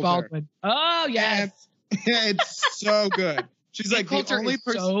Ann Alec Coulter. Baldwin. Oh, yes. And it's so good. She's like the only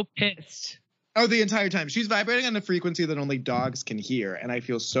person. So pissed. Oh, the entire time. She's vibrating on a frequency that only dogs can hear. And I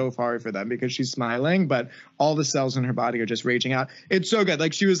feel so sorry for them because she's smiling, but all the cells in her body are just raging out. It's so good.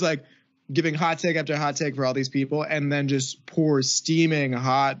 Like she was like giving hot take after hot take for all these people and then just pours steaming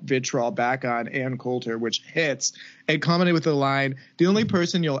hot vitriol back on Ann Coulter, which hits. It commented with the line, "The only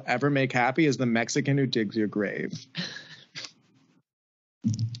person you'll ever make happy is the Mexican who digs your grave."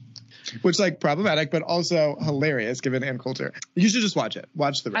 Which like problematic, but also hilarious given Ann Coulter. You should just watch it.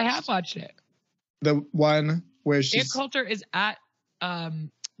 Watch the rest. I have watched it. The one where she's... Ann Coulter is at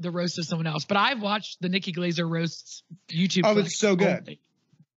the roast of someone else, but I've watched the Nikki Glazer roasts YouTube. Oh, it's so good. Only.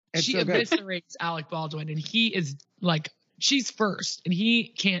 It's She so good. eviscerates Alec Baldwin, and he is like, she's first, and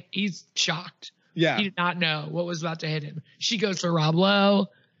he's shocked. Yeah. He did not know what was about to hit him. She goes for Rob Lowe.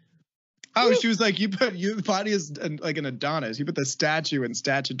 Oh, she was like, the body is like an Adonis. You put the statue in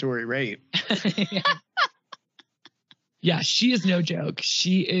statutory rape. Yeah, she is no joke.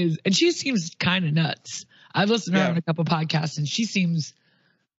 She is, and she seems kind of nuts. I've listened to her on a couple podcasts, and she seems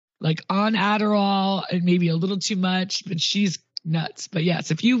like on Adderall and maybe a little too much, but she's nuts. But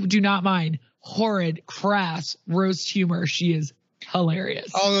yes, if you do not mind horrid, crass roast humor, she is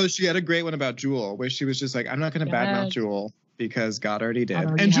hilarious. Although she had a great one about Jewel, where she was just like, I'm not going to badmouth Jewel because God already did.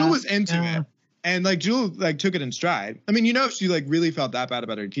 And Jewel was into it. And like Jewel like took it in stride. I mean, you know, if she like really felt that bad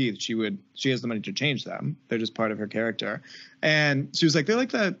about her teeth, she has the money to change them. They're just part of her character. And she was like, they're like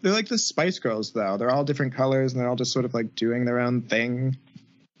the Spice Girls though. They're all different colors and they're all just sort of like doing their own thing.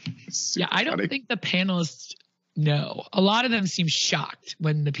 Yeah, I don't think the panelists know. A lot of them seem shocked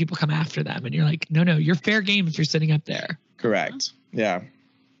when the people come after them, and you're like, no, you're fair game if you're sitting up there. Correct. Yeah.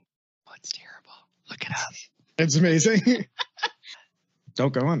 Oh, it's terrible. Look it up. It's amazing.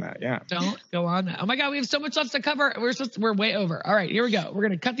 Don't go on that. Yeah. Don't go on that. Oh my God, we have so much left to cover. We're way over. All right, here we go. We're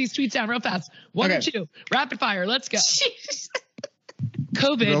gonna cut these tweets down real fast. One or two. Rapid fire. Let's go.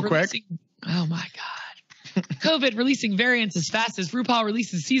 COVID real releasing. quick. Oh my God. COVID releasing variants as fast as RuPaul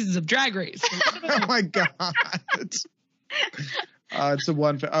releases seasons of Drag Race. Oh my God. It's a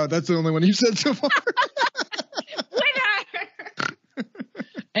one. That's the only one you said so far.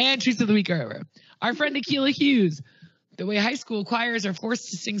 And tweets of the week are over. Our friend Akilah Hughes. The way high school choirs are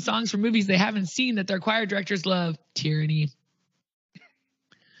forced to sing songs from movies they haven't seen that their choir directors love. Tyranny.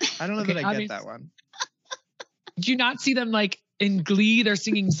 I don't know that I get that one. Do you not see them like in Glee? They're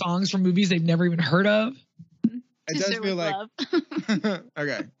singing songs from movies they've never even heard of. It does feel like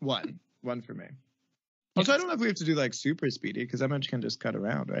okay, one for me. Also, I don't know if we have to do like super speedy because that much can just cut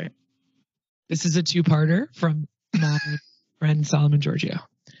around, right? This is a two-parter from my friend Solomon Giorgio.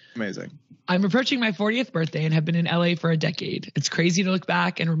 Amazing. I'm approaching my 40th birthday and have been in LA for a decade. It's crazy to look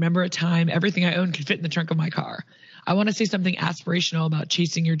back and remember a time everything I own could fit in the trunk of my car. I want to say something aspirational about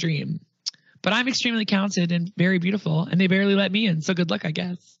chasing your dream, but I'm extremely talented and very beautiful, and they barely let me in. So good luck, I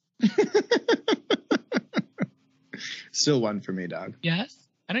guess. Still one for me, dog. Yes.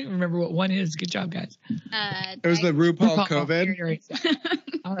 I don't even remember what one is. Good job, guys. It was the RuPaul COVID.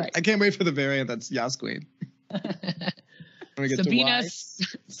 All right. I can't wait for the variant that's Yas Queen. Sabina,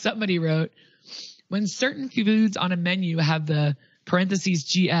 somebody wrote, when certain foods on a menu have the parentheses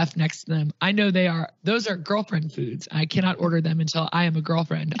GF next to them, I know those are girlfriend foods. I cannot order them until I am a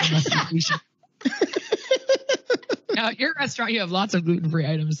girlfriend. Unless now, at your restaurant, you have lots of gluten-free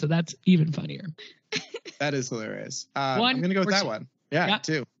items, so that's even funnier. That is hilarious. I'm going to go with that one. Yeah,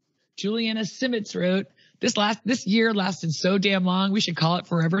 two. Juliana Simmons wrote, this year lasted so damn long, we should call it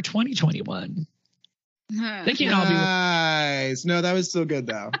Forever 2021. They can't all be nice. No, that was still good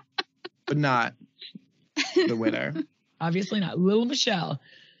though, but not the winner. Obviously not. Lil Michelle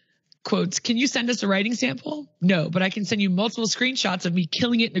quotes, can you send us a writing sample? No, but I can send you multiple screenshots of me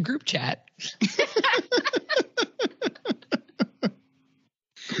killing it in a group chat.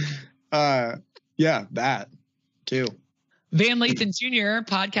 Yeah, that too. Van Lathan Jr.,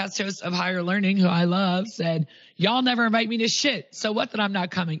 podcast host of Higher Learning, who I love, said, y'all never invite me to shit. So what that I'm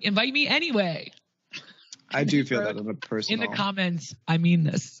not coming? Invite me anyway. I do feel that in a personal. In the comments, I mean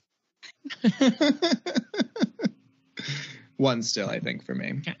this. One still, I think, for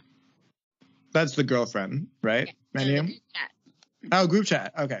me. Okay. That's the girlfriend, right? Menu? Group chat. Oh, group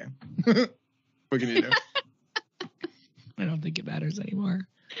chat. Okay. What can you do? I don't think it matters anymore.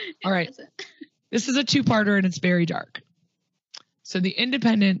 All right. Doesn't. This is a two-parter and it's very dark. So the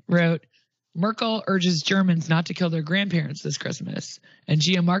Independent wrote, Merkel urges Germans not to kill their grandparents this Christmas. And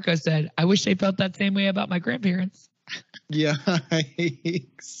Gianmarco said, I wish they felt that same way about my grandparents.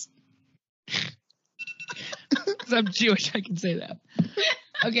 Yikes. Because I'm Jewish, I can say that.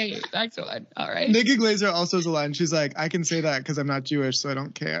 Okay, next one. All right. Nikki Glazer also has a line. She's like, I can say that because I'm not Jewish, so I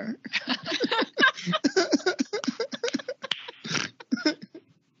don't care.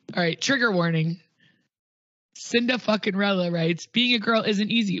 All right, trigger warning. Cinda fucking Rella writes, being a girl isn't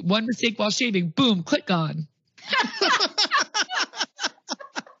easy. One mistake while shaving, boom, click on.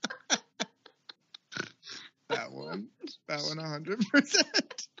 That one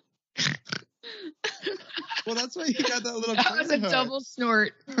 100%. Well, that's why you got that little. That was a double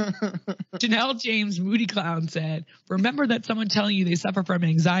snort. Janelle James, Moody Clown, said, remember that someone telling you they suffer from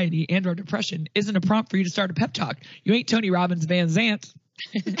anxiety and or depression isn't a prompt for you to start a pep talk. You ain't Tony Robbins Van Zant.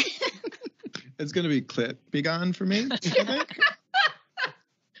 It's going to be clit be gone for me. I think.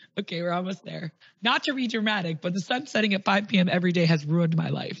 Okay, we're almost there. Not to be dramatic, but the sun setting at 5 p.m. every day has ruined my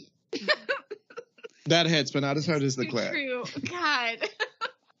life. That hits, but not as hard as the Too clit. true. God.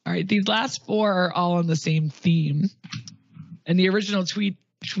 All right, these last four are all on the same theme. And the original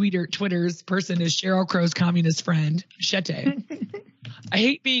Twitter's person is Sheryl Crow's communist friend, Shete. I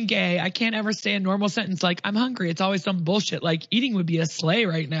hate being gay. I can't ever say a normal sentence like, I'm hungry. It's always some bullshit like, eating would be a sleigh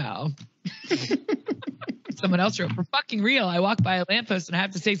right now. Someone else wrote, for fucking real, I walk by a lamppost and I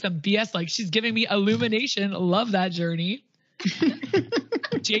have to say some BS like, she's giving me illumination. Love that journey.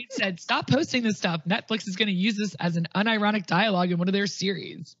 Jade said, stop posting this stuff. Netflix is going to use this as an unironic dialogue in one of their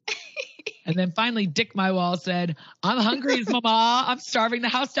series. And then finally, Dick Mywall said, I'm hungry as mama. I'm starving the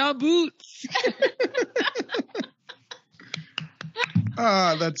house down boots.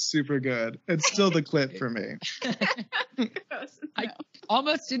 Ah, that's super good. It's still the clit for me. I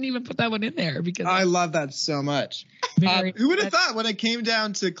almost didn't even put that one in there because I love that so much. very- Who would have thought when it came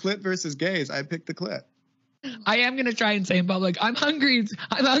down to clit versus gays, I picked the clit. I am going to try and say in public, I'm hungry.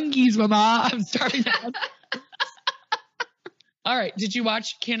 I'm hungies, mama. I'm starving the house. All right. Did you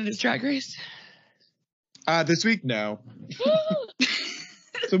watch Canada's Drag Race? This week, no.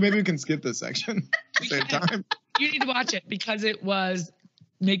 So maybe we can skip this section at the same time. You need to watch it because it was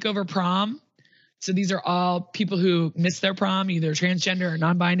Makeover Prom. So these are all people who missed their prom, either transgender or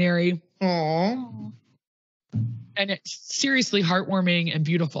non-binary. Aww. And it's seriously heartwarming and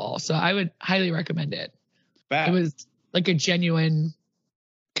beautiful. So I would highly recommend it. Bad. It was like a genuine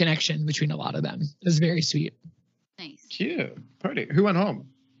connection between a lot of them. It was very sweet. Nice. Cute. Party. Who went home?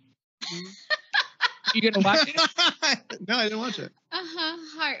 You gonna watch it? No, I didn't watch it.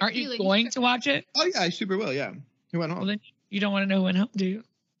 Heart. Aren't you feelings. going to watch it? Oh, yeah, I super will, yeah. Who went Well, home? then you don't want to know who went home, do you?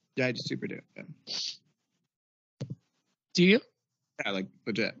 Yeah, I just super do. Yeah, Do you? yeah, like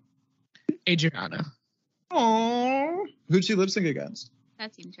legit. Adriana. Aww. Who'd she lip sync against?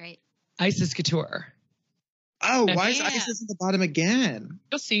 That seems right. Isis Couture. Oh, why is Yeah. Isis at the bottom again?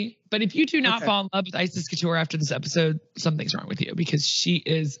 You'll see. But if you do not Okay. fall in love with Isis Couture after this episode, something's wrong with you because she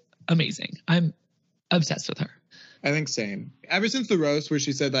is amazing. I'm obsessed with her. I think same. Ever since the roast where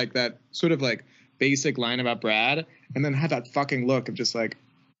she said like that sort of like basic line about Brad and then had that fucking look of just like,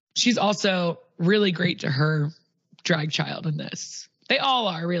 She's also really great to her drag child in this. They all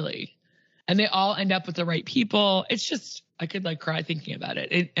are really. And they all end up with the right people. It's just, I could like cry thinking about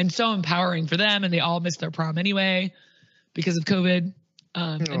it. And so empowering for them. And they all missed their prom anyway because of COVID.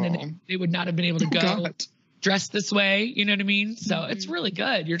 And then Aw. they would not have been able to oh, go God. dressed this way. You know what I mean? So it's really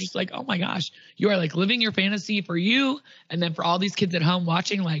good. You're just like, oh my gosh, you are like living your fantasy for you. And then for all these kids at home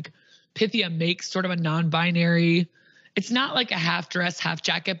watching, like Pythia makes sort of a non-binary, it's not like a half dress, half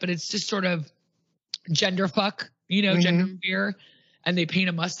jacket, but it's just sort of gender fuck, you know, gender queer. And they paint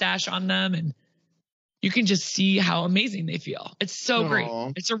a mustache on them and you can just see how amazing they feel. It's so great.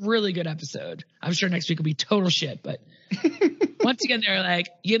 Aw. It's a really good episode. I'm sure next week will be total shit, but once again, they're like,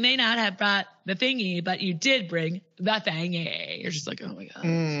 you may not have brought the thingy, but you did bring the thingy. You're just like, oh my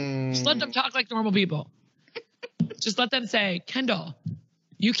God. Just let them talk like normal people. Just let them say, Kendall,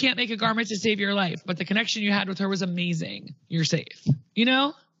 you can't make a garment to save your life, but the connection you had with her was amazing. You're safe. You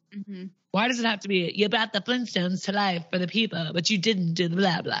know? Mm-hmm. Why does it have to be, you brought the Flintstones to life for the people, but you didn't do the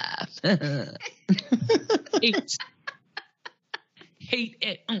blah, blah. Hate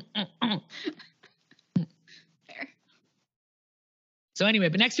it. Fair. So anyway,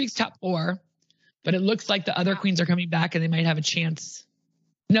 but next week's top 4, but it looks like the other queens are coming back and they might have a chance.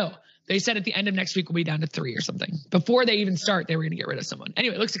 No, they said at the end of next week we'll be down to 3 or something. Before they even start, they were going to get rid of someone.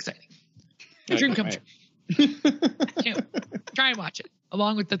 Anyway, it looks exciting. Dream come true. Try and watch it.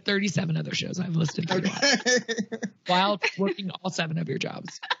 along with the 37 other shows I've listed for you while working all 7 of your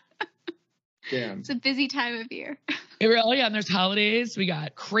jobs. Damn. It's a busy time of year. It really, and there's holidays. We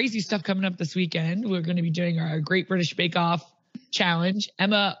got crazy stuff coming up this weekend. We're going to be doing our Great British Bake Off challenge.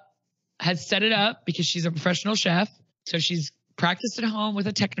 Emma has set it up because she's a professional chef. So she's practiced at home with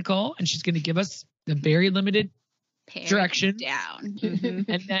a technical, and she's going to give us the very limited Pare directions. down. And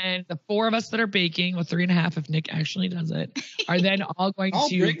then the 4 of us that are baking, well, 3.5 if Nick actually does it, are then all going I'll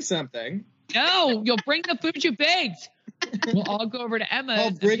to. bring something. No, you'll bring the food you baked. We'll all go over to Emma.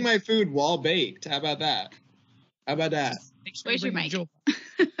 I'll bring my food while baked. How about that? How about that? Make sure Where's you your bring mic? Jewel.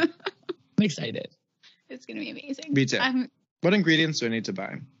 I'm excited. It's going to be amazing. Me too. What ingredients do I need to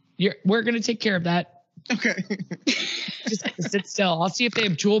buy? We're going to take care of that. Okay. Just sit still. I'll see if they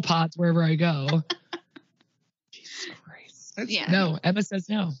have jewel pods wherever I go. Jesus Christ. Yeah. No, Emma says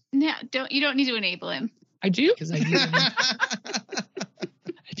no. No, you don't need to enable him. I do because I do.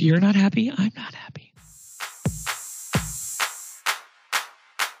 If you're not happy, I'm not happy.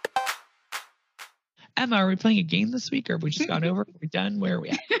 Emma, are we playing a game this week, or have we just gone over? Are we done? Where are we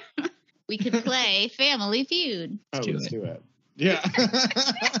at? We could play Family Feud. Let's do do it. Yeah.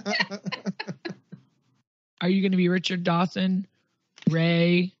 Are you going to be Richard Dawson,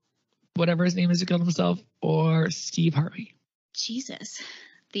 Ray, whatever his name is who killed himself, or Steve Harvey? Jesus.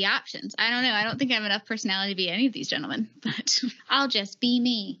 The options. I don't know. I don't think I have enough personality to be any of these gentlemen, but I'll just be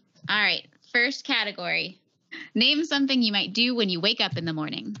me. All right. First category. Name something you might do when you wake up in the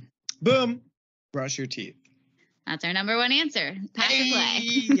morning. Boom. Brush your teeth. That's our number 1 answer. Pass or play.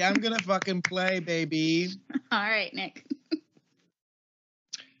 Hey, I'm gonna fucking play, baby. All right, Nick.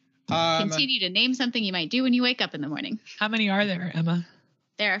 Continue to name something you might do when you wake up in the morning. How many are there, Emma?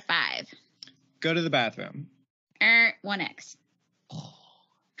 There are 5. Go to the bathroom. 1X.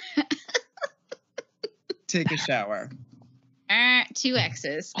 Take a shower. 2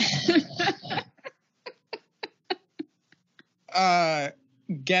 X's.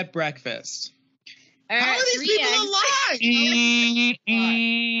 Get breakfast. How How are these 3 people X's.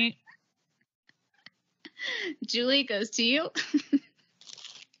 alive? Julie goes to you.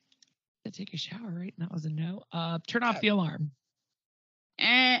 To take a shower, right? And that was a no. Turn off the alarm.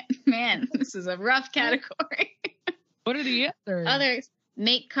 Man, this is a rough category. What are the answers? Others: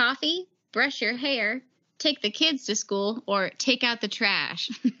 make coffee, brush your hair, take the kids to school, or take out the trash.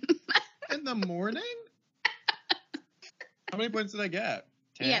 In the morning? How many points did I get?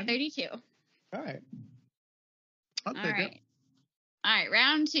 10? Yeah, 32. All right. I'll All take right. it. All right,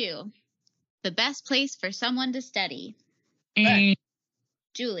 round 2. The best place for someone to study. And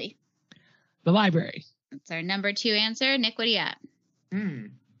Julie. the library. That's our number 2 answer. Nick, what do you got?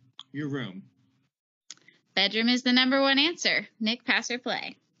 Your room. Bedroom is the number 1 answer. Nick, pass or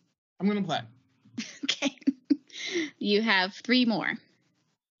play? I'm gonna play. Okay. You have 3 more.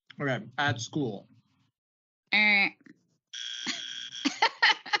 Okay. At school. Uh,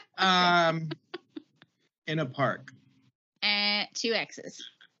 In a park. 2 X's.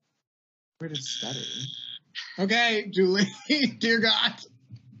 Where to study? Okay, Julie. Dear God.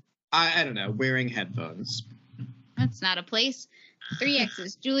 I don't know. Wearing headphones. That's not a place. 3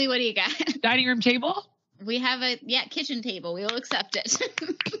 X's. Julie, what do you got? Dining room table? We have a kitchen table. We will accept it.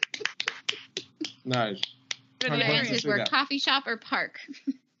 Nice. Your What answers we were got? coffee shop or park.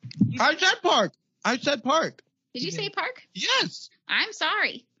 I said park. I said park. Did you say park? Yes. I'm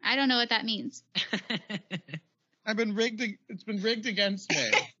sorry. I don't know what that means. I've been rigged. It's been rigged against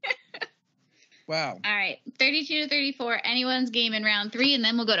me. Wow. All right. 32 to 34. Anyone's game in round 3, and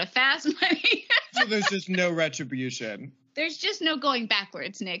then we'll go to fast money. So there's just no retribution. There's just no going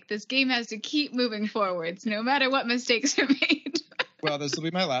backwards, Nick. This game has to keep moving forwards, no matter what mistakes are made. Well, this will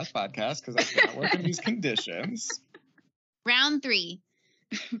be my last podcast because I cannot work in these conditions. Round 3.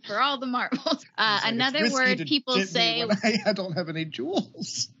 For all the marbles. It's like, Another it's risky word to people dip me say. when I don't have any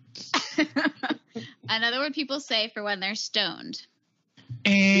jewels. Another word people say for when they're stoned.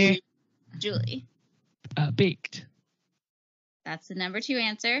 And Julie. baked. That's the number 2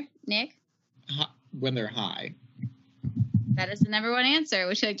 answer. Nick. When they're high. That is the number 1 answer.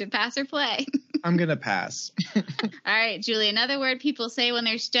 Would you like to pass or play? I'm gonna pass. All right, Julie. Another word people say when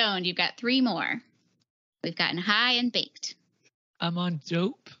they're stoned. You've got 3 more. We've gotten high and baked. I'm on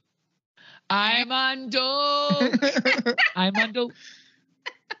dope. I'm on dope. I'm on dope.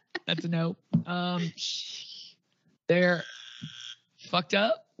 That's a no. They're fucked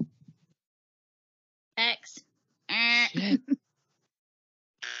up. X. Shit.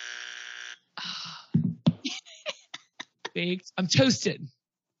 Baked. I'm toasted.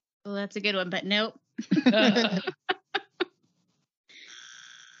 Well, that's a good one, but nope. Uh,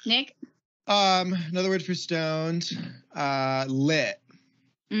 Nick. Another word for stoned. Lit.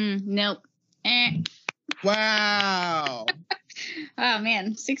 Nope. Wow. Oh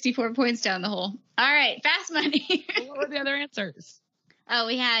man, 64 points down the hole. All right, fast money. What were the other answers? Oh,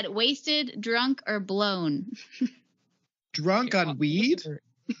 we had wasted, drunk, or blown. Drunk on weed?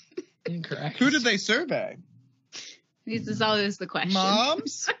 Incorrect. Who did they survey? This is always the question.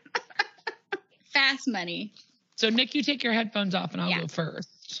 Moms? Fast money. So Nick, you take your headphones off and I'll Yeah. go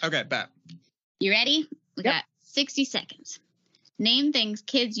first. Okay, bet. You ready? We Yep. got 60 seconds. Name things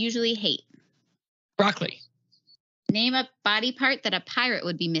kids usually hate. Broccoli. Name a body part that a pirate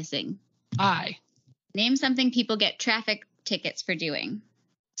would be missing. Eye. Name something people get traffic tickets for doing.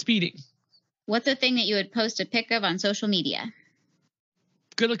 Speeding. What's a thing that you would post a pic of on social media?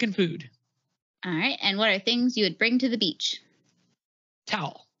 Good looking food. All right. And what are things you would bring to the beach?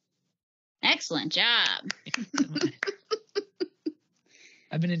 Towel. Excellent job.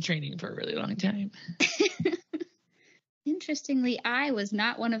 I've been in training for a really long time. Interestingly, eye was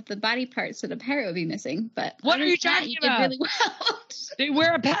not one of the body parts that a pirate would be missing. But What other are you than that, talking you about? did really well. They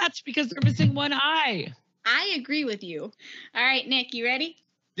wear a patch because they're missing one eye. I agree with you. All right, Nick, you ready?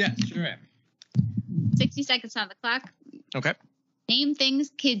 Yeah, sure am. 60 seconds on the clock. Okay. Name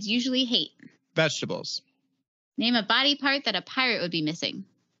things kids usually hate. Vegetables. Name a body part that a pirate would be missing.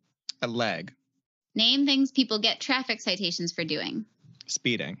 A leg. Name things people get traffic citations for doing.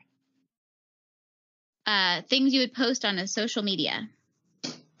 Speeding. Things you would post on a social media.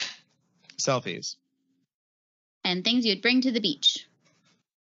 Selfies. And things you would bring to the beach.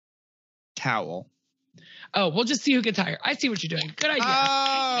 Towel. Oh, we'll just see who gets higher. I see what you're doing. Good idea.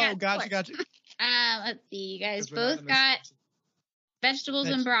 Oh, Yeah, of gotcha, course. gotcha. Let's see. You guys Because we're not both in this- got vegetables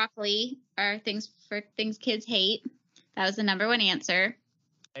and Veg- broccoli are things kids hate. That was the number one answer.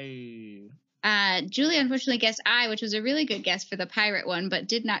 Hey. Julie unfortunately guessed I, which was a really good guess for the pirate one, but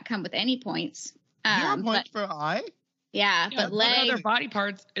did not come with any points. 0 But points for eye? Yeah, but what leg other body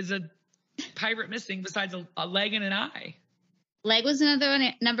parts is a pirate missing besides a leg and an eye? leg was another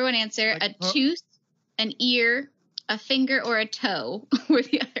one, number one answer. Like, A tooth, an ear, a finger, or a toe were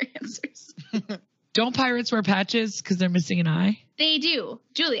the other answers. Don't pirates wear patches because they're missing an eye? They do.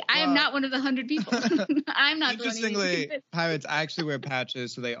 Julie, I am not one of the 100 people. I'm not the one who needs to Interestingly, convince. pirates actually wear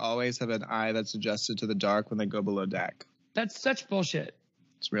patches, so they always have an eye that's adjusted to the dark when they go below deck. That's such bullshit.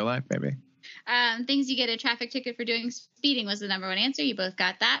 It's real life, baby. Things you get a traffic ticket for doing. Speeding was the number one answer. You both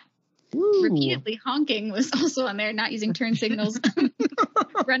got that. Woo. Repeatedly honking was also on there, not using turn signals,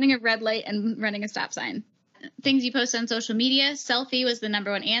 running a red light, and running a stop sign. Things you post on social media. Selfie was the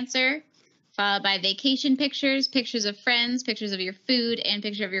number one answer, followed by vacation pictures, pictures of friends, pictures of your food, and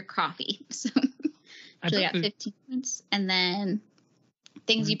picture of your coffee. So I Julie thought got we 15 points. And then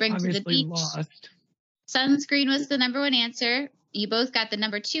things you bring to the obviously beach. lost. Sunscreen was the number one answer. You both got the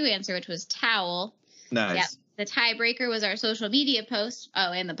number two answer, which was towel. Nice. Yep. The tiebreaker was our social media post.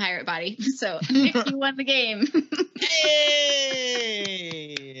 Oh, and the pirate body. So Nick, you won the game.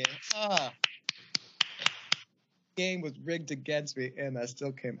 Hey! Game was rigged against me, and I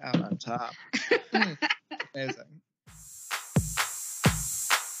still came out on top. Amazing.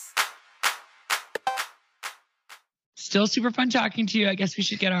 Still super fun talking to you. I guess we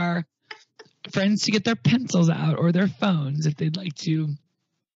should get our friends to get their pencils out or their phones if they'd like to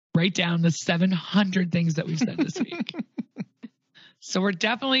write down the 700 things that we've said this week. So we're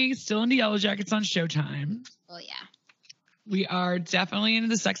definitely still into Yellow Jackets on Showtime. Oh, yeah. We are definitely into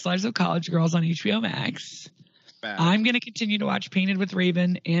the Sex Lives of College Girls on HBO Max. Bad. I'm going to continue to watch Painted with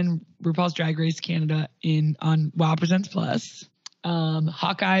Raven and RuPaul's Drag Race Canada on Wow Presents Plus.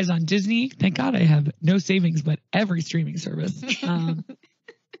 Hawkeye's on Disney. Thank God I have no savings, but every streaming service.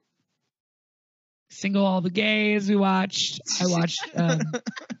 Single All the Gays we watched. I watched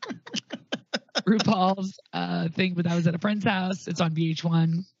RuPaul's thing, but I was at a friend's house. It's on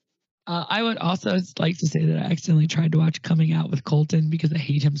VH1. I would also like to say that I accidentally tried to watch Coming Out with Colton because I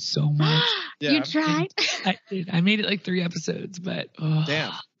hate him so much. Yeah. You tried? I did. I made it like 3 episodes, but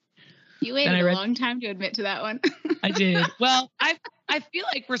Damn. You waited Then I a read- long time to admit to that one. I did. Well, I feel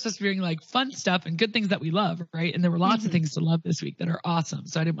like we're supposed to be doing like fun stuff and good things that we love, right? And there were lots of things to love this week that are awesome.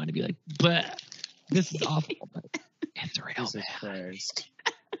 So I didn't want to be like, bleh, this is awful, but it's real Jesus bad. Christ.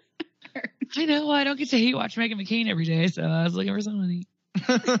 I know. I don't get to hate watch Meghan McCain every day, so I was looking for somebody.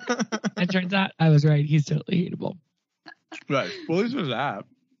 And turns out I was right. He's totally hateable. Right. Well, at least was that.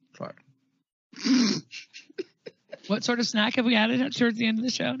 Fuck. What sort of snack have we added towards the end of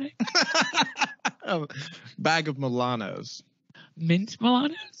the show, Nick? A bag of Milanos. Mint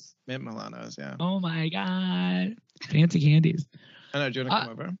Milanos? Mint Milanos, yeah. Oh my God. Fancy candies. I know. Do you want to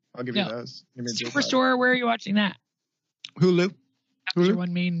come over? I'll give you no. those. Give me a juice Superstore, where are you watching that? box. Hulu. That was your Hulu.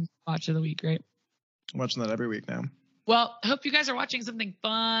 one main watch of the week, right? I'm watching that every week now. Well, I hope you guys are watching something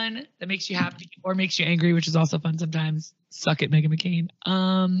fun that makes you happy or makes you angry, which is also fun sometimes. Suck it, Meghan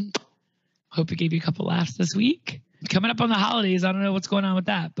McCain. Hope it gave you a couple laughs this week. Coming up on the holidays, I don't know what's going on with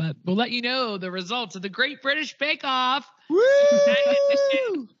that, but we'll let you know the results of the Great British Bake Off. Woo!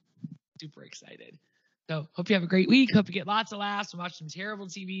 Super excited. So hope you have a great week. Hope you get lots of laughs and watch some terrible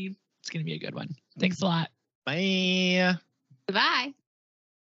TV. It's going to be a good one. Thanks a lot. Bye. Bye.